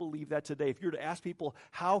still believe that today. If you were to ask people,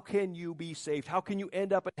 how can you be saved? How can you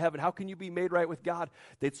end up in heaven? How can you be made right with God?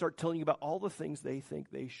 They'd start telling you about all the things they think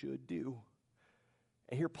they should do.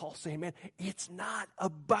 And here Paul's saying, man, it's not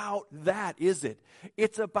about that, is it?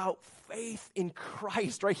 It's about faith in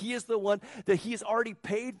Christ, right? He is the one that he has already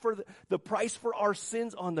paid for the price for our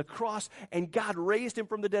sins on the cross, and God raised him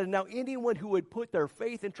from the dead. And now anyone who would put their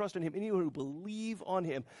faith and trust in him, anyone who believe on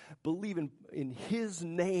him, believe in his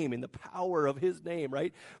name, in the power of his name,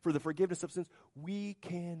 right? For the forgiveness of sins, we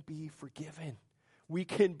can be forgiven. We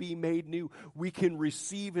can be made new. We can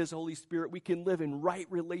receive his Holy Spirit. We can live in right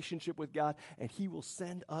relationship with God, and he will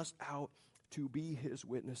send us out to be his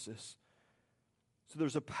witnesses. So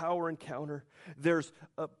there's a power encounter. There's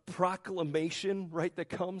a proclamation, right, that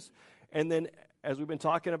comes. And then, as we've been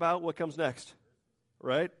talking about, what comes next?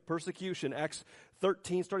 Right? Persecution. Acts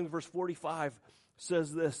 13, starting with verse 45,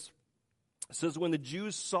 says this. It says, when the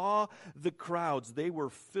Jews saw the crowds, they were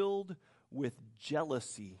filled with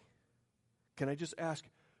jealousy. Can I just ask,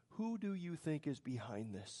 who do you think is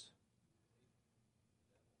behind this?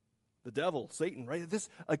 The devil, Satan, right? This,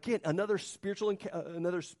 again, another spiritual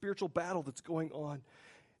battle that's going on.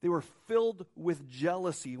 They were filled with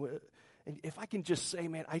jealousy. And if I can just say,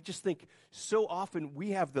 man, I just think so often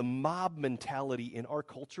we have the mob mentality in our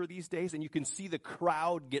culture these days, and you can see the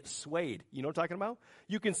crowd get swayed. You know what I'm talking about?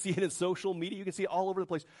 You can see it in social media. You can see it all over the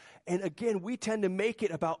place. And again, we tend to make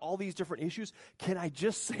it about all these different issues. Can I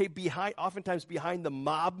just say oftentimes behind the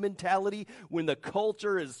mob mentality, when the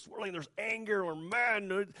culture is swirling, there's anger, or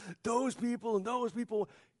man, those people and those people.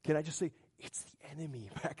 Can I just say, it's the enemy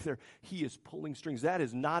back there. He is pulling strings. That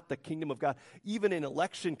is not the kingdom of God. Even in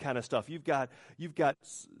election kind of stuff, you've got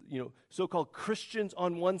so-called Christians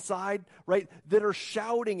on one side, right, that are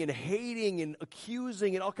shouting and hating and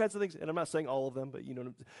accusing and all kinds of things. And I'm not saying all of them, but you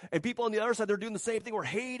know. And people on the other side, they're doing the same thing. We're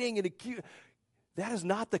hating and accusing. That is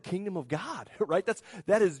not the kingdom of God, right?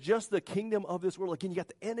 That is just the kingdom of this world. Again, you got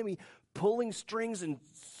the enemy pulling strings and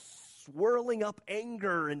swirling up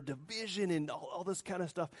anger and division and all this kind of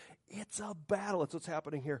stuff. It's a battle. That's what's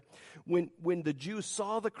happening here. When the Jews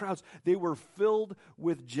saw the crowds, they were filled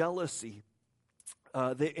with jealousy.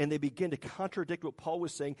 They begin to contradict what Paul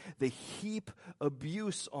was saying. They heap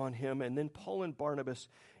abuse on him. And then Paul and Barnabas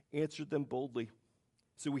answered them boldly.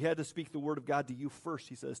 So we had to speak the word of God to you first,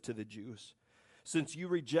 he says to the Jews. Since you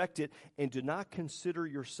reject it and do not consider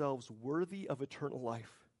yourselves worthy of eternal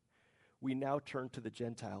life, we now turn to the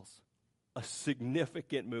Gentiles. A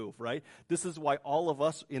significant move, right? This is why all of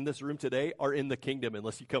us in this room today are in the kingdom,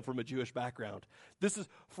 unless you come from a Jewish background. This is,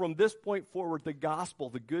 from this point forward, the gospel,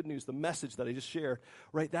 the good news, the message that I just shared,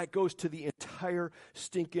 right? That goes to the entire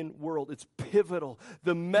stinking world. It's pivotal.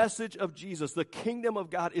 The message of Jesus, the kingdom of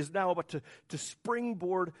God, is now about to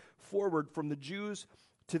springboard forward from the Jews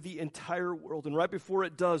to the entire world. And right before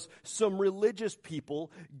it does, some religious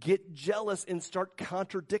people get jealous and start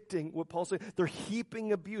contradicting what Paul said. They're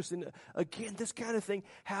heaping abuse. And again, this kind of thing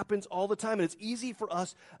happens all the time. And it's easy for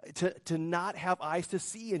us to not have eyes to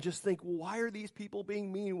see and just think, why are these people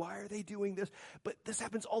being mean? Why are they doing this? But this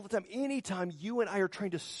happens all the time. Anytime you and I are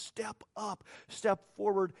trying to step up, step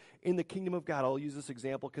forward in the kingdom of God. I'll use this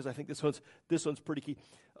example because I think this one's pretty key.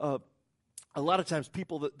 A lot of times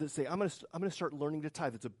people that say, I'm going to start learning to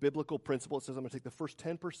tithe. It's a biblical principle. It says I'm going to take the first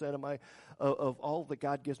 10% of all that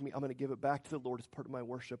God gives me. I'm going to give it back to the Lord as part of my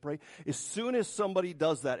worship, right? As soon as somebody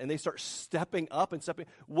does that and they start stepping up and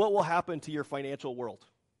what will happen to your financial world?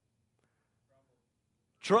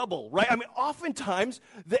 Trouble, right? I mean, oftentimes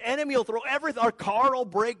the enemy will throw everything. Our car will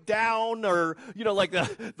break down, or, like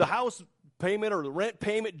the house payment or the rent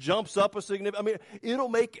payment jumps up a significant. I mean, it'll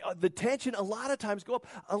make the tension a lot of times go up.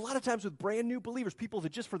 A lot of times with brand new believers, people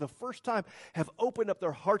that just for the first time have opened up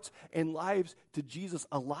their hearts and lives to Jesus.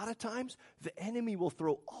 A lot of times the enemy will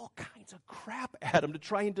throw all kinds of crap at them to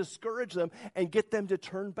try and discourage them and get them to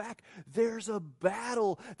turn back. There's a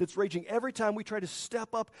battle that's raging every time we try to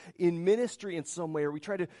step up in ministry in some way, or we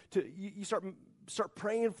try to you start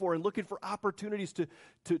praying for and looking for opportunities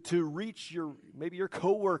to reach maybe your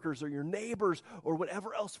coworkers or your neighbors or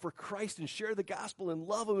whatever else for Christ, and share the gospel and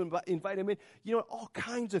love them and invite them in. All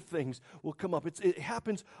kinds of things will come up. It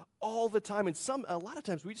happens all the time, and a lot of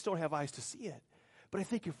times we just don't have eyes to see it. But I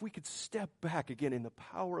think if we could step back again in the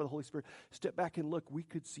power of the Holy Spirit, step back and look, we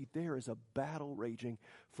could see there is a battle raging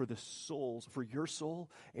for the souls, for your soul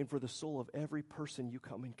and for the soul of every person you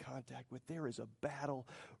come in contact with. There is a battle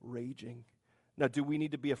raging. Now, do we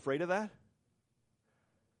need to be afraid of that?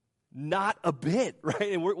 Not a bit,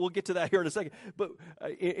 right? And we'll get to that here in a second. But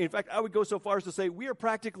in fact, I would go so far as to say we are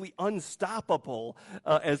practically unstoppable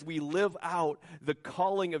as we live out the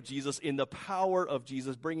calling of Jesus in the power of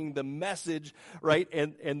Jesus, bringing the message, right,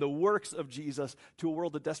 and the works of Jesus to a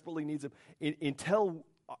world that desperately needs him.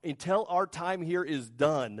 Until our time here is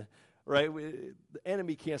done, right? The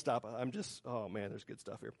enemy can't stop us. Oh man, there's good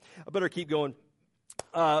stuff here. I better keep going.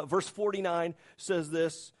 Verse 49 says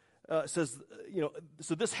this.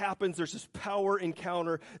 So this happens. There's this power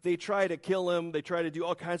encounter. They try to kill him. They try to do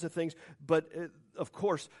all kinds of things. But of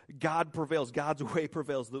course, God prevails. God's way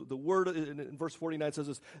prevails. The word in verse 49 says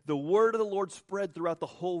this: the word of the Lord spread throughout the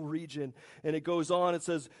whole region. And it goes on. It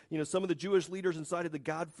says, some of the Jewish leaders incited the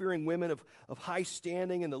God-fearing women of high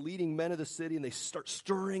standing and the leading men of the city, and they start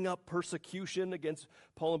stirring up persecution against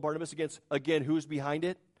Paul and Barnabas. Again, who's behind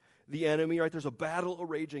it? The enemy, right? There's a battle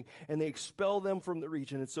raging, and they expel them from the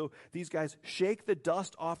region. And so these guys shake the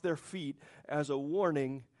dust off their feet as a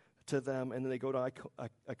warning to them, and then they go to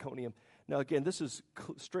Iconium. Now, again, this is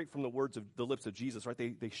straight from the words of the lips of Jesus, right?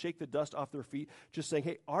 They shake the dust off their feet, just saying,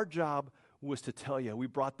 hey, our job was to tell you, we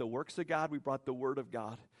brought the works of God, we brought the word of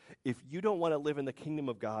God. If you don't want to live in the kingdom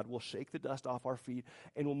of God, we'll shake the dust off our feet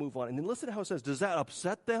and we'll move on. And then listen to how it says, does that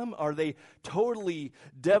upset them? Are they totally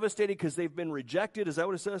devastated because they've been rejected? Is that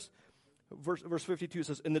what it says? Verse 52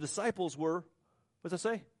 says, and the disciples were, what does that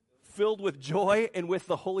say? Filled with joy and with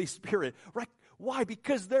the Holy Spirit. Right? Why?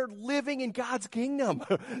 Because they're living in God's kingdom.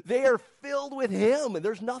 They are filled with Him, and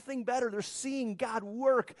there's nothing better. They're seeing God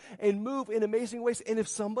work and move in amazing ways. And if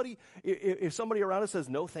somebody around us says,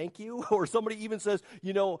 no, thank you, or somebody even says,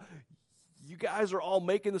 you guys are all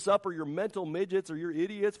making this up, or you're mental midgets, or you're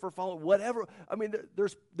idiots for following, whatever. I mean,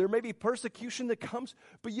 there may be persecution that comes,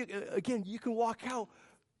 but you can walk out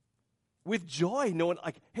with joy, knowing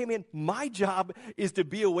like, hey man, my job is to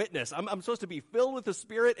be a witness. I'm supposed to be filled with the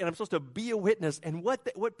Spirit, and I'm supposed to be a witness. And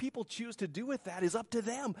what people choose to do with that is up to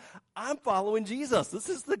them. I'm following Jesus. This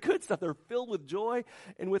is the good stuff. They're filled with joy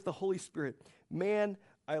and with the Holy Spirit. Man,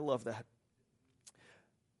 I love that.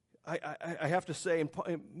 I have to say,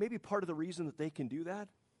 and maybe part of the reason that they can do that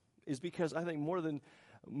is because I think more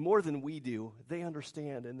than we do, they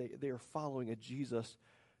understand and they are following a Jesus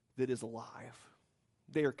that is alive.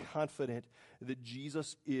 They are confident that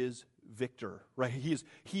Jesus is victor, right?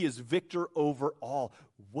 He is victor over all.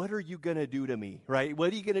 What are you going to do to me, right?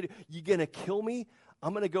 What are you going to do? You going to kill me?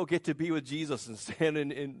 I'm going to go get to be with Jesus and stand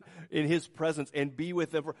in His presence and be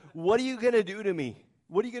with Him. What are you going to do to me?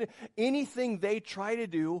 What are you going to? Anything they try to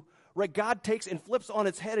do, right? God takes and flips on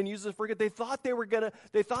its head and uses it for good. They thought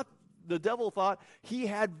the devil thought he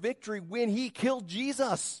had victory when he killed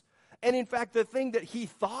Jesus. And in fact, the thing that he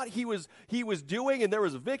thought he was doing, and there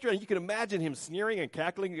was a victory, and you can imagine him sneering and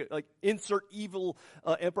cackling, like insert evil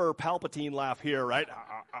Emperor Palpatine laugh here, right?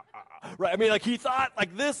 Right? I mean, like he thought,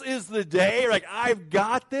 like this is the day, like I've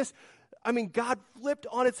got this. I mean, God flipped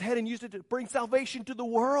on its head and used it to bring salvation to the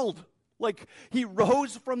world. Like he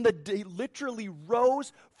literally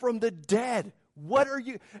rose from the dead. What are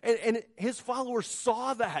you? And his followers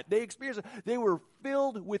saw that. They experienced it. They were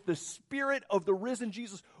filled with the Spirit of the risen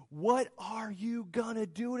Jesus. What are you going to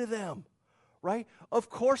do to them? Right? Of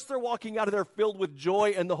course they're walking out of there filled with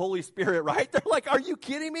joy and the Holy Spirit, right? They're like, are you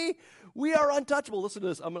kidding me? We are untouchable. Listen to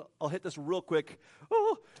this. I'll hit this real quick,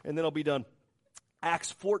 and then I'll be done.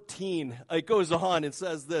 Acts 14, it goes on and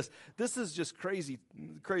says this. This is just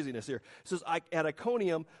craziness here. It says, at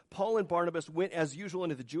Iconium, Paul and Barnabas went as usual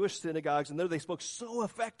into the Jewish synagogues, and there they spoke so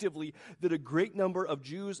effectively that a great number of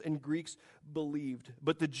Jews and Greeks believed.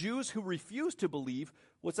 But the Jews who refused to believe,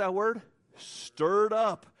 what's that word? Stirred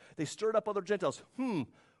up. They stirred up other Gentiles.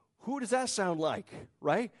 Who does that sound like,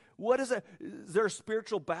 right? What is that? Is there a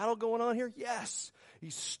spiritual battle going on here? Yes.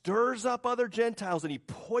 He stirs up other Gentiles and he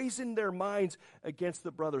poisoned their minds against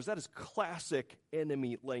the brothers. That is classic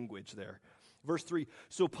enemy language there. Verse 3,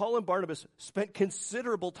 so Paul and Barnabas spent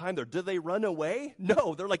considerable time there. Did they run away?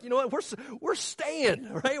 No, they're like, you know what, we're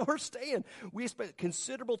staying, right? We're staying. We spent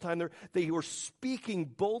considerable time there. They were speaking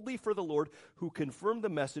boldly for the Lord, who confirmed the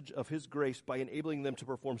message of His grace by enabling them to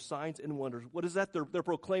perform signs and wonders. What is that? They're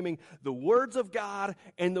proclaiming the words of God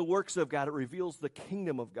and the works of God. It reveals the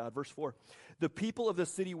kingdom of God. Verse 4, the people of the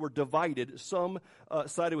city were divided. Some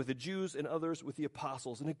sided with the Jews and others with the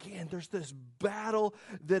apostles. And again, there's this battle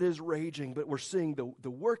that is raging, but we're seeing the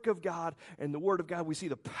work of God and the word of God. We see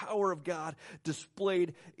the power of God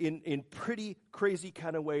displayed in pretty crazy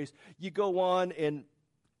kind of ways. You go on, and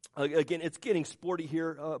again, it's getting sporty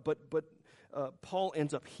here, but Paul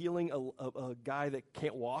ends up healing a guy that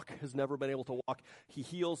can't walk, has never been able to walk. He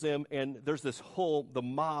heals him, and there's the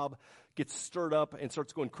mob gets stirred up and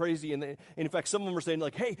starts going crazy. And in fact, some of them are saying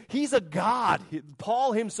like, hey, he's a god.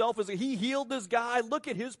 Paul himself, he healed this guy. Look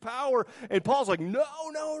at his power. And Paul's like, no,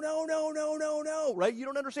 right? You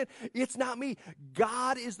don't understand. It's not me.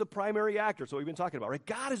 God is the primary actor. So we've been talking about, right?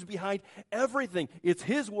 God is behind everything. It's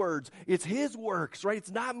His words. It's His works, right?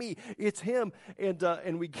 It's not me. It's Him.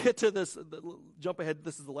 And we get to this, jump ahead.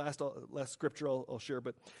 This is the last scripture I'll share.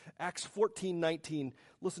 But Acts 14:19,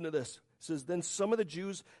 listen to this. It says, then some of the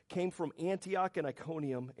Jews came from Antioch and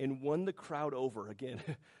Iconium and won the crowd over. Again,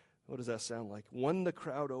 what does that sound like? Won the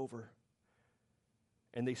crowd over.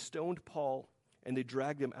 And they stoned Paul, and they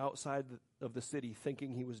dragged him outside of the city,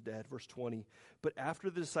 thinking he was dead. Verse 20. But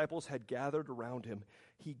after the disciples had gathered around him,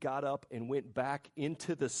 he got up and went back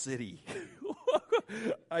into the city.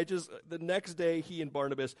 The next day, he and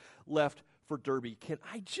Barnabas left for Derbe.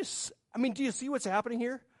 Do you see what's happening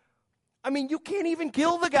here? I mean, you can't even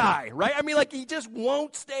kill the guy, right? I mean, like, he just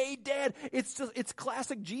won't stay dead. It's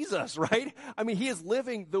classic Jesus, right? I mean, he is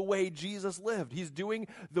living the way Jesus lived. He's doing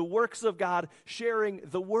the works of God, sharing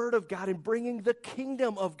the word of God, and bringing the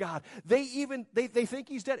kingdom of God. They think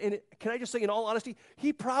he's dead. And can I just say, in all honesty,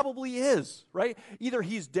 he probably is, right? Either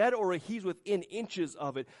he's dead or he's within inches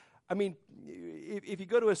of it. I mean, if you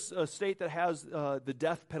go to a state that has the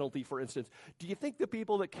death penalty, for instance, do you think the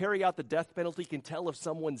people that carry out the death penalty can tell if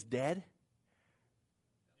someone's dead?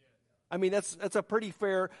 I mean, that's a pretty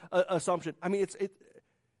fair assumption. I mean,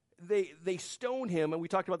 they stone him, and we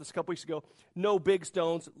talked about this a couple weeks ago. No big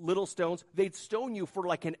stones, little stones. They'd stone you for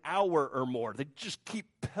like an hour or more. They'd just keep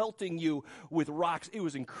pelting you with rocks. It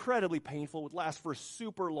was incredibly painful. It would last for a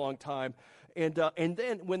super long time. And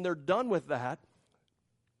then when they're done with that,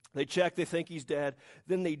 they check, they think he's dead.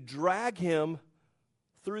 Then they drag him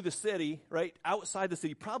through the city, right, outside the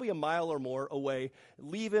city, probably a mile or more away,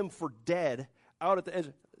 leave him for dead out at the edge.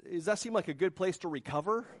 Does that seem like a good place to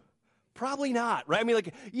recover? Probably not, right? I mean,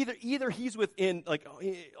 like, either he's within, like,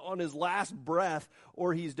 on his last breath,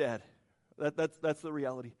 or he's dead. That's the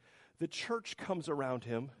reality. The church comes around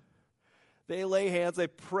him. They lay hands, they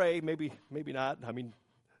pray, maybe not. I mean,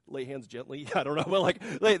 lay hands gently, I don't know, but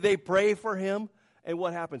like they pray for him. And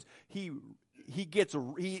what happens? He's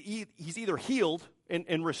either healed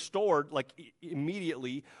and restored like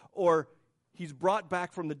immediately, or he's brought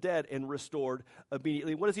back from the dead and restored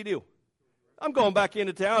immediately. What does he do? I'm going back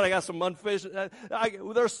into town. I got some unfinished.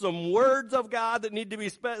 There's some words of God that need to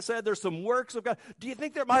be said. There's some works of God. Do you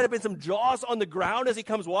think there might have been some jaws on the ground as he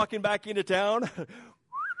comes walking back into town?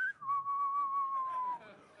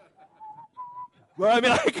 Well, I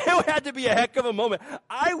mean, like, it had to be a heck of a moment.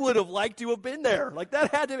 I would have liked to have been there. Like,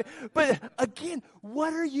 that had to be. But again,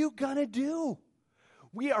 what are you going to do?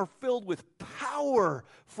 We are filled with power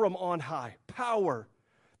from on high. Power.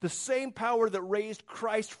 The same power that raised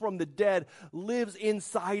Christ from the dead lives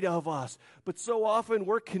inside of us. But so often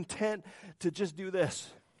we're content to just do this.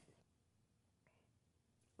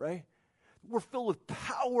 Right? We're filled with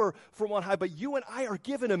power from on high, but you and I are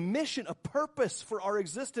given a mission, a purpose for our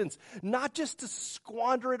existence, not just to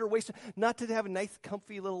squander it or waste it, not to have a nice,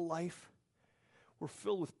 comfy little life. We're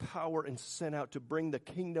filled with power and sent out to bring the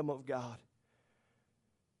kingdom of God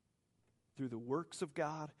through the works of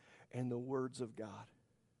God and the words of God.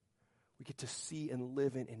 We get to see and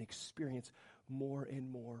live in and experience more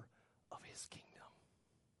and more of his kingdom.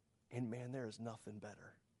 And man, there is nothing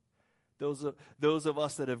better. Those of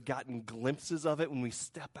us that have gotten glimpses of it when we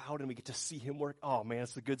step out and we get to see him work, oh man,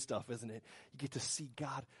 it's the good stuff, isn't it? You get to see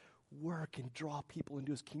God work and draw people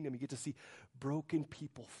into his kingdom. You get to see broken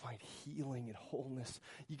people find healing and wholeness.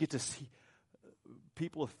 You get to see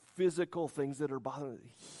people with physical things that are bothering them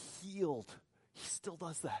healed. He still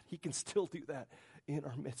does that. He can still do that in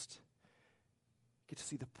our midst. You get to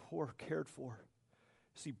see the poor cared for.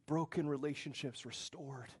 See broken relationships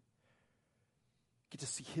restored. Get to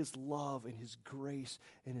see his love and his grace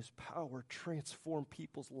and his power transform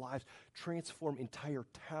people's lives, transform entire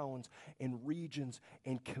towns and regions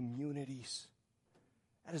and communities.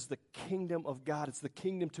 That is the kingdom of God. It's the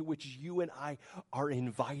kingdom to which you and I are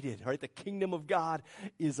invited. Right? The kingdom of God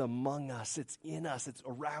is among us. It's in us. It's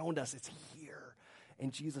around us. It's here.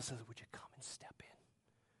 And Jesus says, would you come and step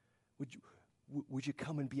in? Would you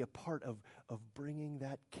come and be a part of bringing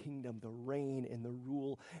that kingdom, the reign and the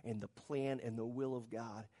rule and the plan and the will of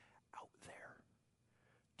God out there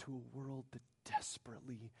to a world that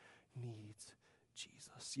desperately needs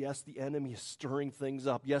Jesus? Yes, the enemy is stirring things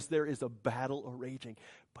up. Yes, there is a battle raging,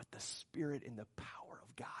 but the Spirit and the power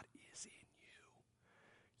of God is in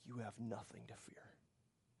you. You have nothing to fear.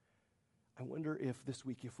 I wonder if this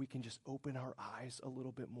week, if we can just open our eyes a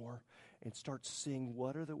little bit more and start seeing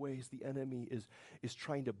what are the ways the enemy is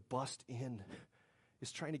trying to bust in,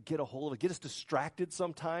 is trying to get a hold of it, get us distracted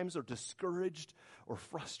sometimes or discouraged or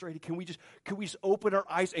frustrated. Can we just open our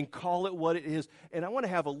eyes and call it what it is? And I want to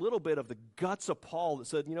have a little bit of the guts of Paul that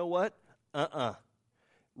said, you know what?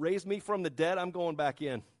 Raise me from the dead, I'm going back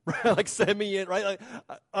in. Like, send me in, right?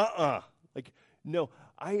 Like, Like, no,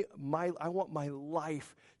 I want my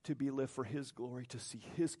life to be lived for his glory, to see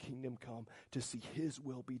his kingdom come, to see his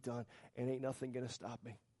will be done, and ain't nothing going to stop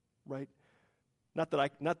me, right? Not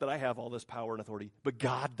that I have all this power and authority, but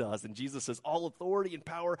God does. And Jesus says, all authority and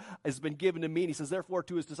power has been given to me. And he says, therefore,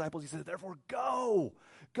 to his disciples, he says, therefore, go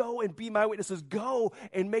and be my witnesses. Go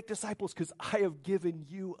and make disciples, because I have given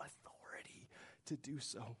you authority to do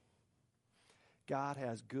so. God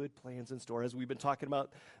has good plans in store. As we've been talking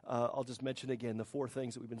about, I'll just mention again the 4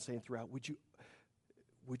 things that we've been saying throughout. Would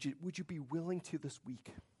you be willing to this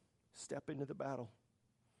week step into the battle?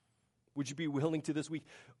 Would you be willing to this week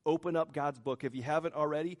open up God's book? If you haven't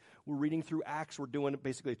already, we're reading through Acts. We're doing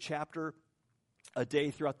basically a chapter a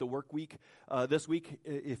day throughout the work week. This week,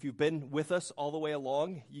 if you've been with us all the way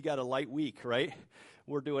along, you got a light week, right?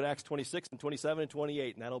 We're doing Acts 26 and 27 and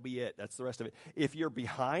 28, and that'll be it. That's the rest of it. If you're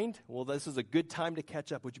behind, well, this is a good time to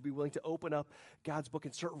catch up. Would you be willing to open up God's book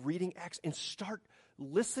and start reading Acts and start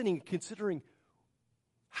listening, considering,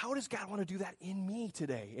 how does God want to do that in me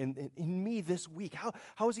today and in me this week?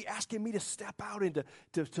 How is he asking me to step out and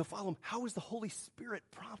to follow him? How is the Holy Spirit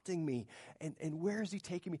prompting me? And where is he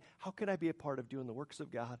taking me? How can I be a part of doing the works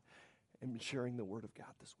of God and sharing the word of God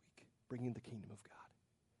this week, bringing the kingdom of God?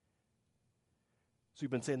 So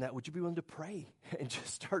you've been saying that. Would you be willing to pray and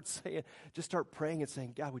just start praying and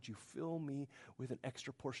saying, God, would you fill me with an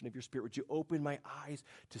extra portion of your Spirit? Would you open my eyes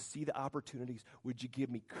to see the opportunities? Would you give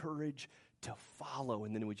me courage to follow?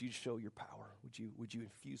 And then would you show your power? Would you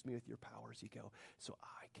infuse me with your power as you go so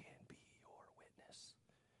I can be your witness?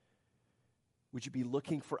 Would you be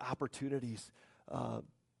looking for opportunities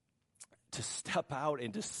to step out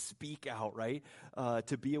and to speak out, right?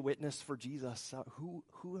 To be a witness for Jesus? Who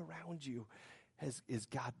around you is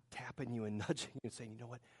God tapping you and nudging you and saying, you know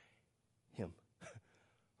what? Him,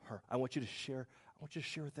 her. I want you to share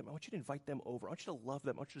with them. I want you to invite them over. I want you to love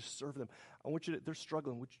them. I want you to serve them. they're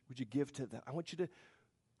struggling. Would you give to them?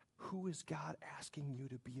 Who is God asking you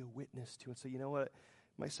to be a witness to? And say, you know what? It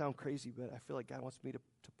might sound crazy, but I feel like God wants me to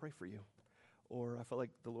pray for you. Or I feel like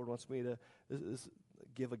the Lord wants me to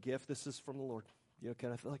give a gift. This is from the Lord. You know,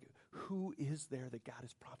 kind of feel like, who is there that God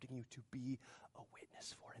is prompting you to be a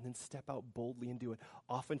witness for? And then step out boldly and do it.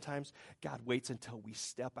 Oftentimes, God waits until we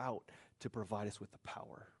step out to provide us with the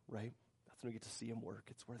power, right? That's when we get to see him work.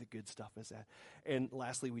 It's where the good stuff is at. And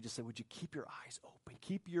lastly, we just said, would you keep your eyes open?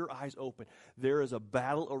 Keep your eyes open. There is a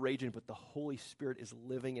battle raging, but the Holy Spirit is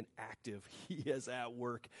living and active. He is at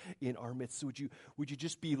work in our midst. So would you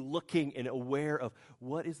just be looking and aware of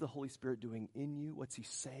what is the Holy Spirit doing in you? What's he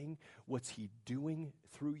saying? What's he doing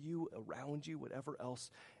through you, around you, whatever else,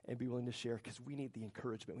 and be willing to share, because we need the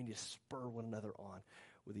encouragement. We need to spur one another on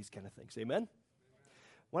with these kind of things. Amen?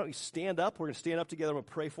 Why don't we stand up? We're going to stand up together. I'm going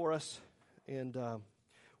to pray for us. And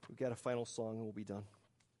we've got a final song and we'll be done.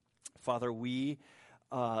 Father,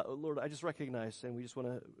 Lord, I just recognize, and we just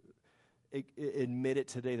want to admit it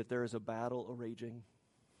today, that there is a battle raging.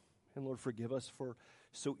 And Lord, forgive us for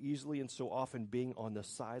so easily and so often being on the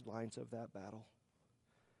sidelines of that battle.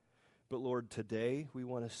 But Lord, today we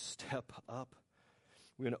want to step up.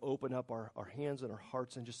 We're going to open up our hands and our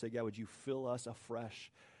hearts and just say, God, would you fill us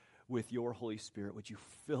afresh with your Holy Spirit? Would you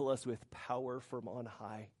fill us with power from on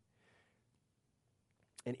high?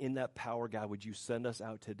 And in that power, God, would you send us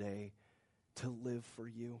out today to live for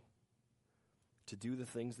you, to do the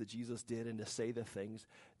things that Jesus did and to say the things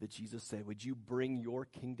that Jesus said? Would you bring your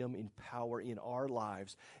kingdom in power in our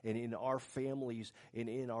lives and in our families and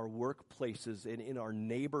in our workplaces and in our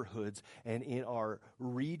neighborhoods and in our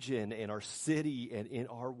region and our city and in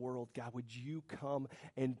our world? God, would you come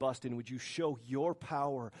and bust in? Would you show your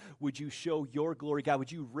power? Would you show your glory? God,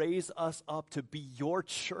 would you raise us up to be your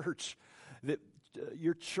church, that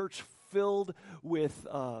your church filled with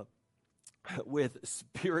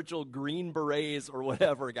spiritual green berets or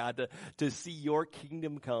whatever, God, to see your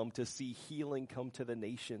kingdom come, to see healing come to the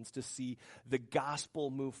nations, to see the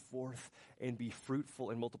gospel move forth and be fruitful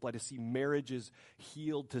and multiply, to see marriages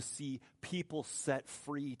healed, to see people set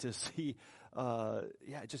free, to see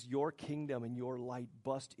just your kingdom and your light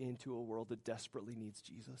bust into a world that desperately needs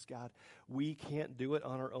Jesus, God. We can't do it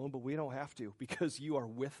on our own, but we don't have to, because you are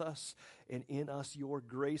with us and in us. Your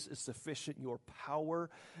grace is sufficient. Your power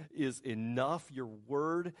is enough. Your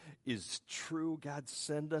word is true. God,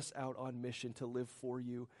 send us out on mission to live for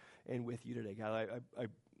you and with you today. God,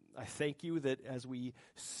 I thank you that as we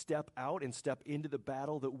step out and step into the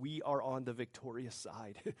battle, that we are on the victorious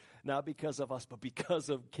side, not because of us, but because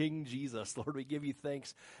of King Jesus. Lord, we give you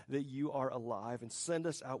thanks that you are alive, and send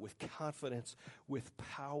us out with confidence, with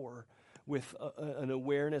power, with an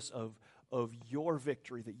awareness of your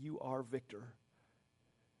victory, that you are victor.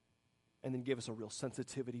 And then give us a real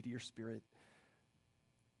sensitivity to your Spirit.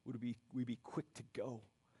 Would we be quick to go,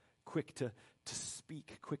 quick to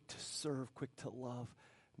speak, quick to serve, quick to love.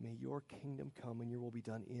 May your kingdom come and your will be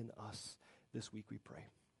done in us this week, we pray.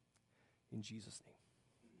 In Jesus'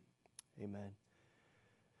 name, amen.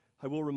 I will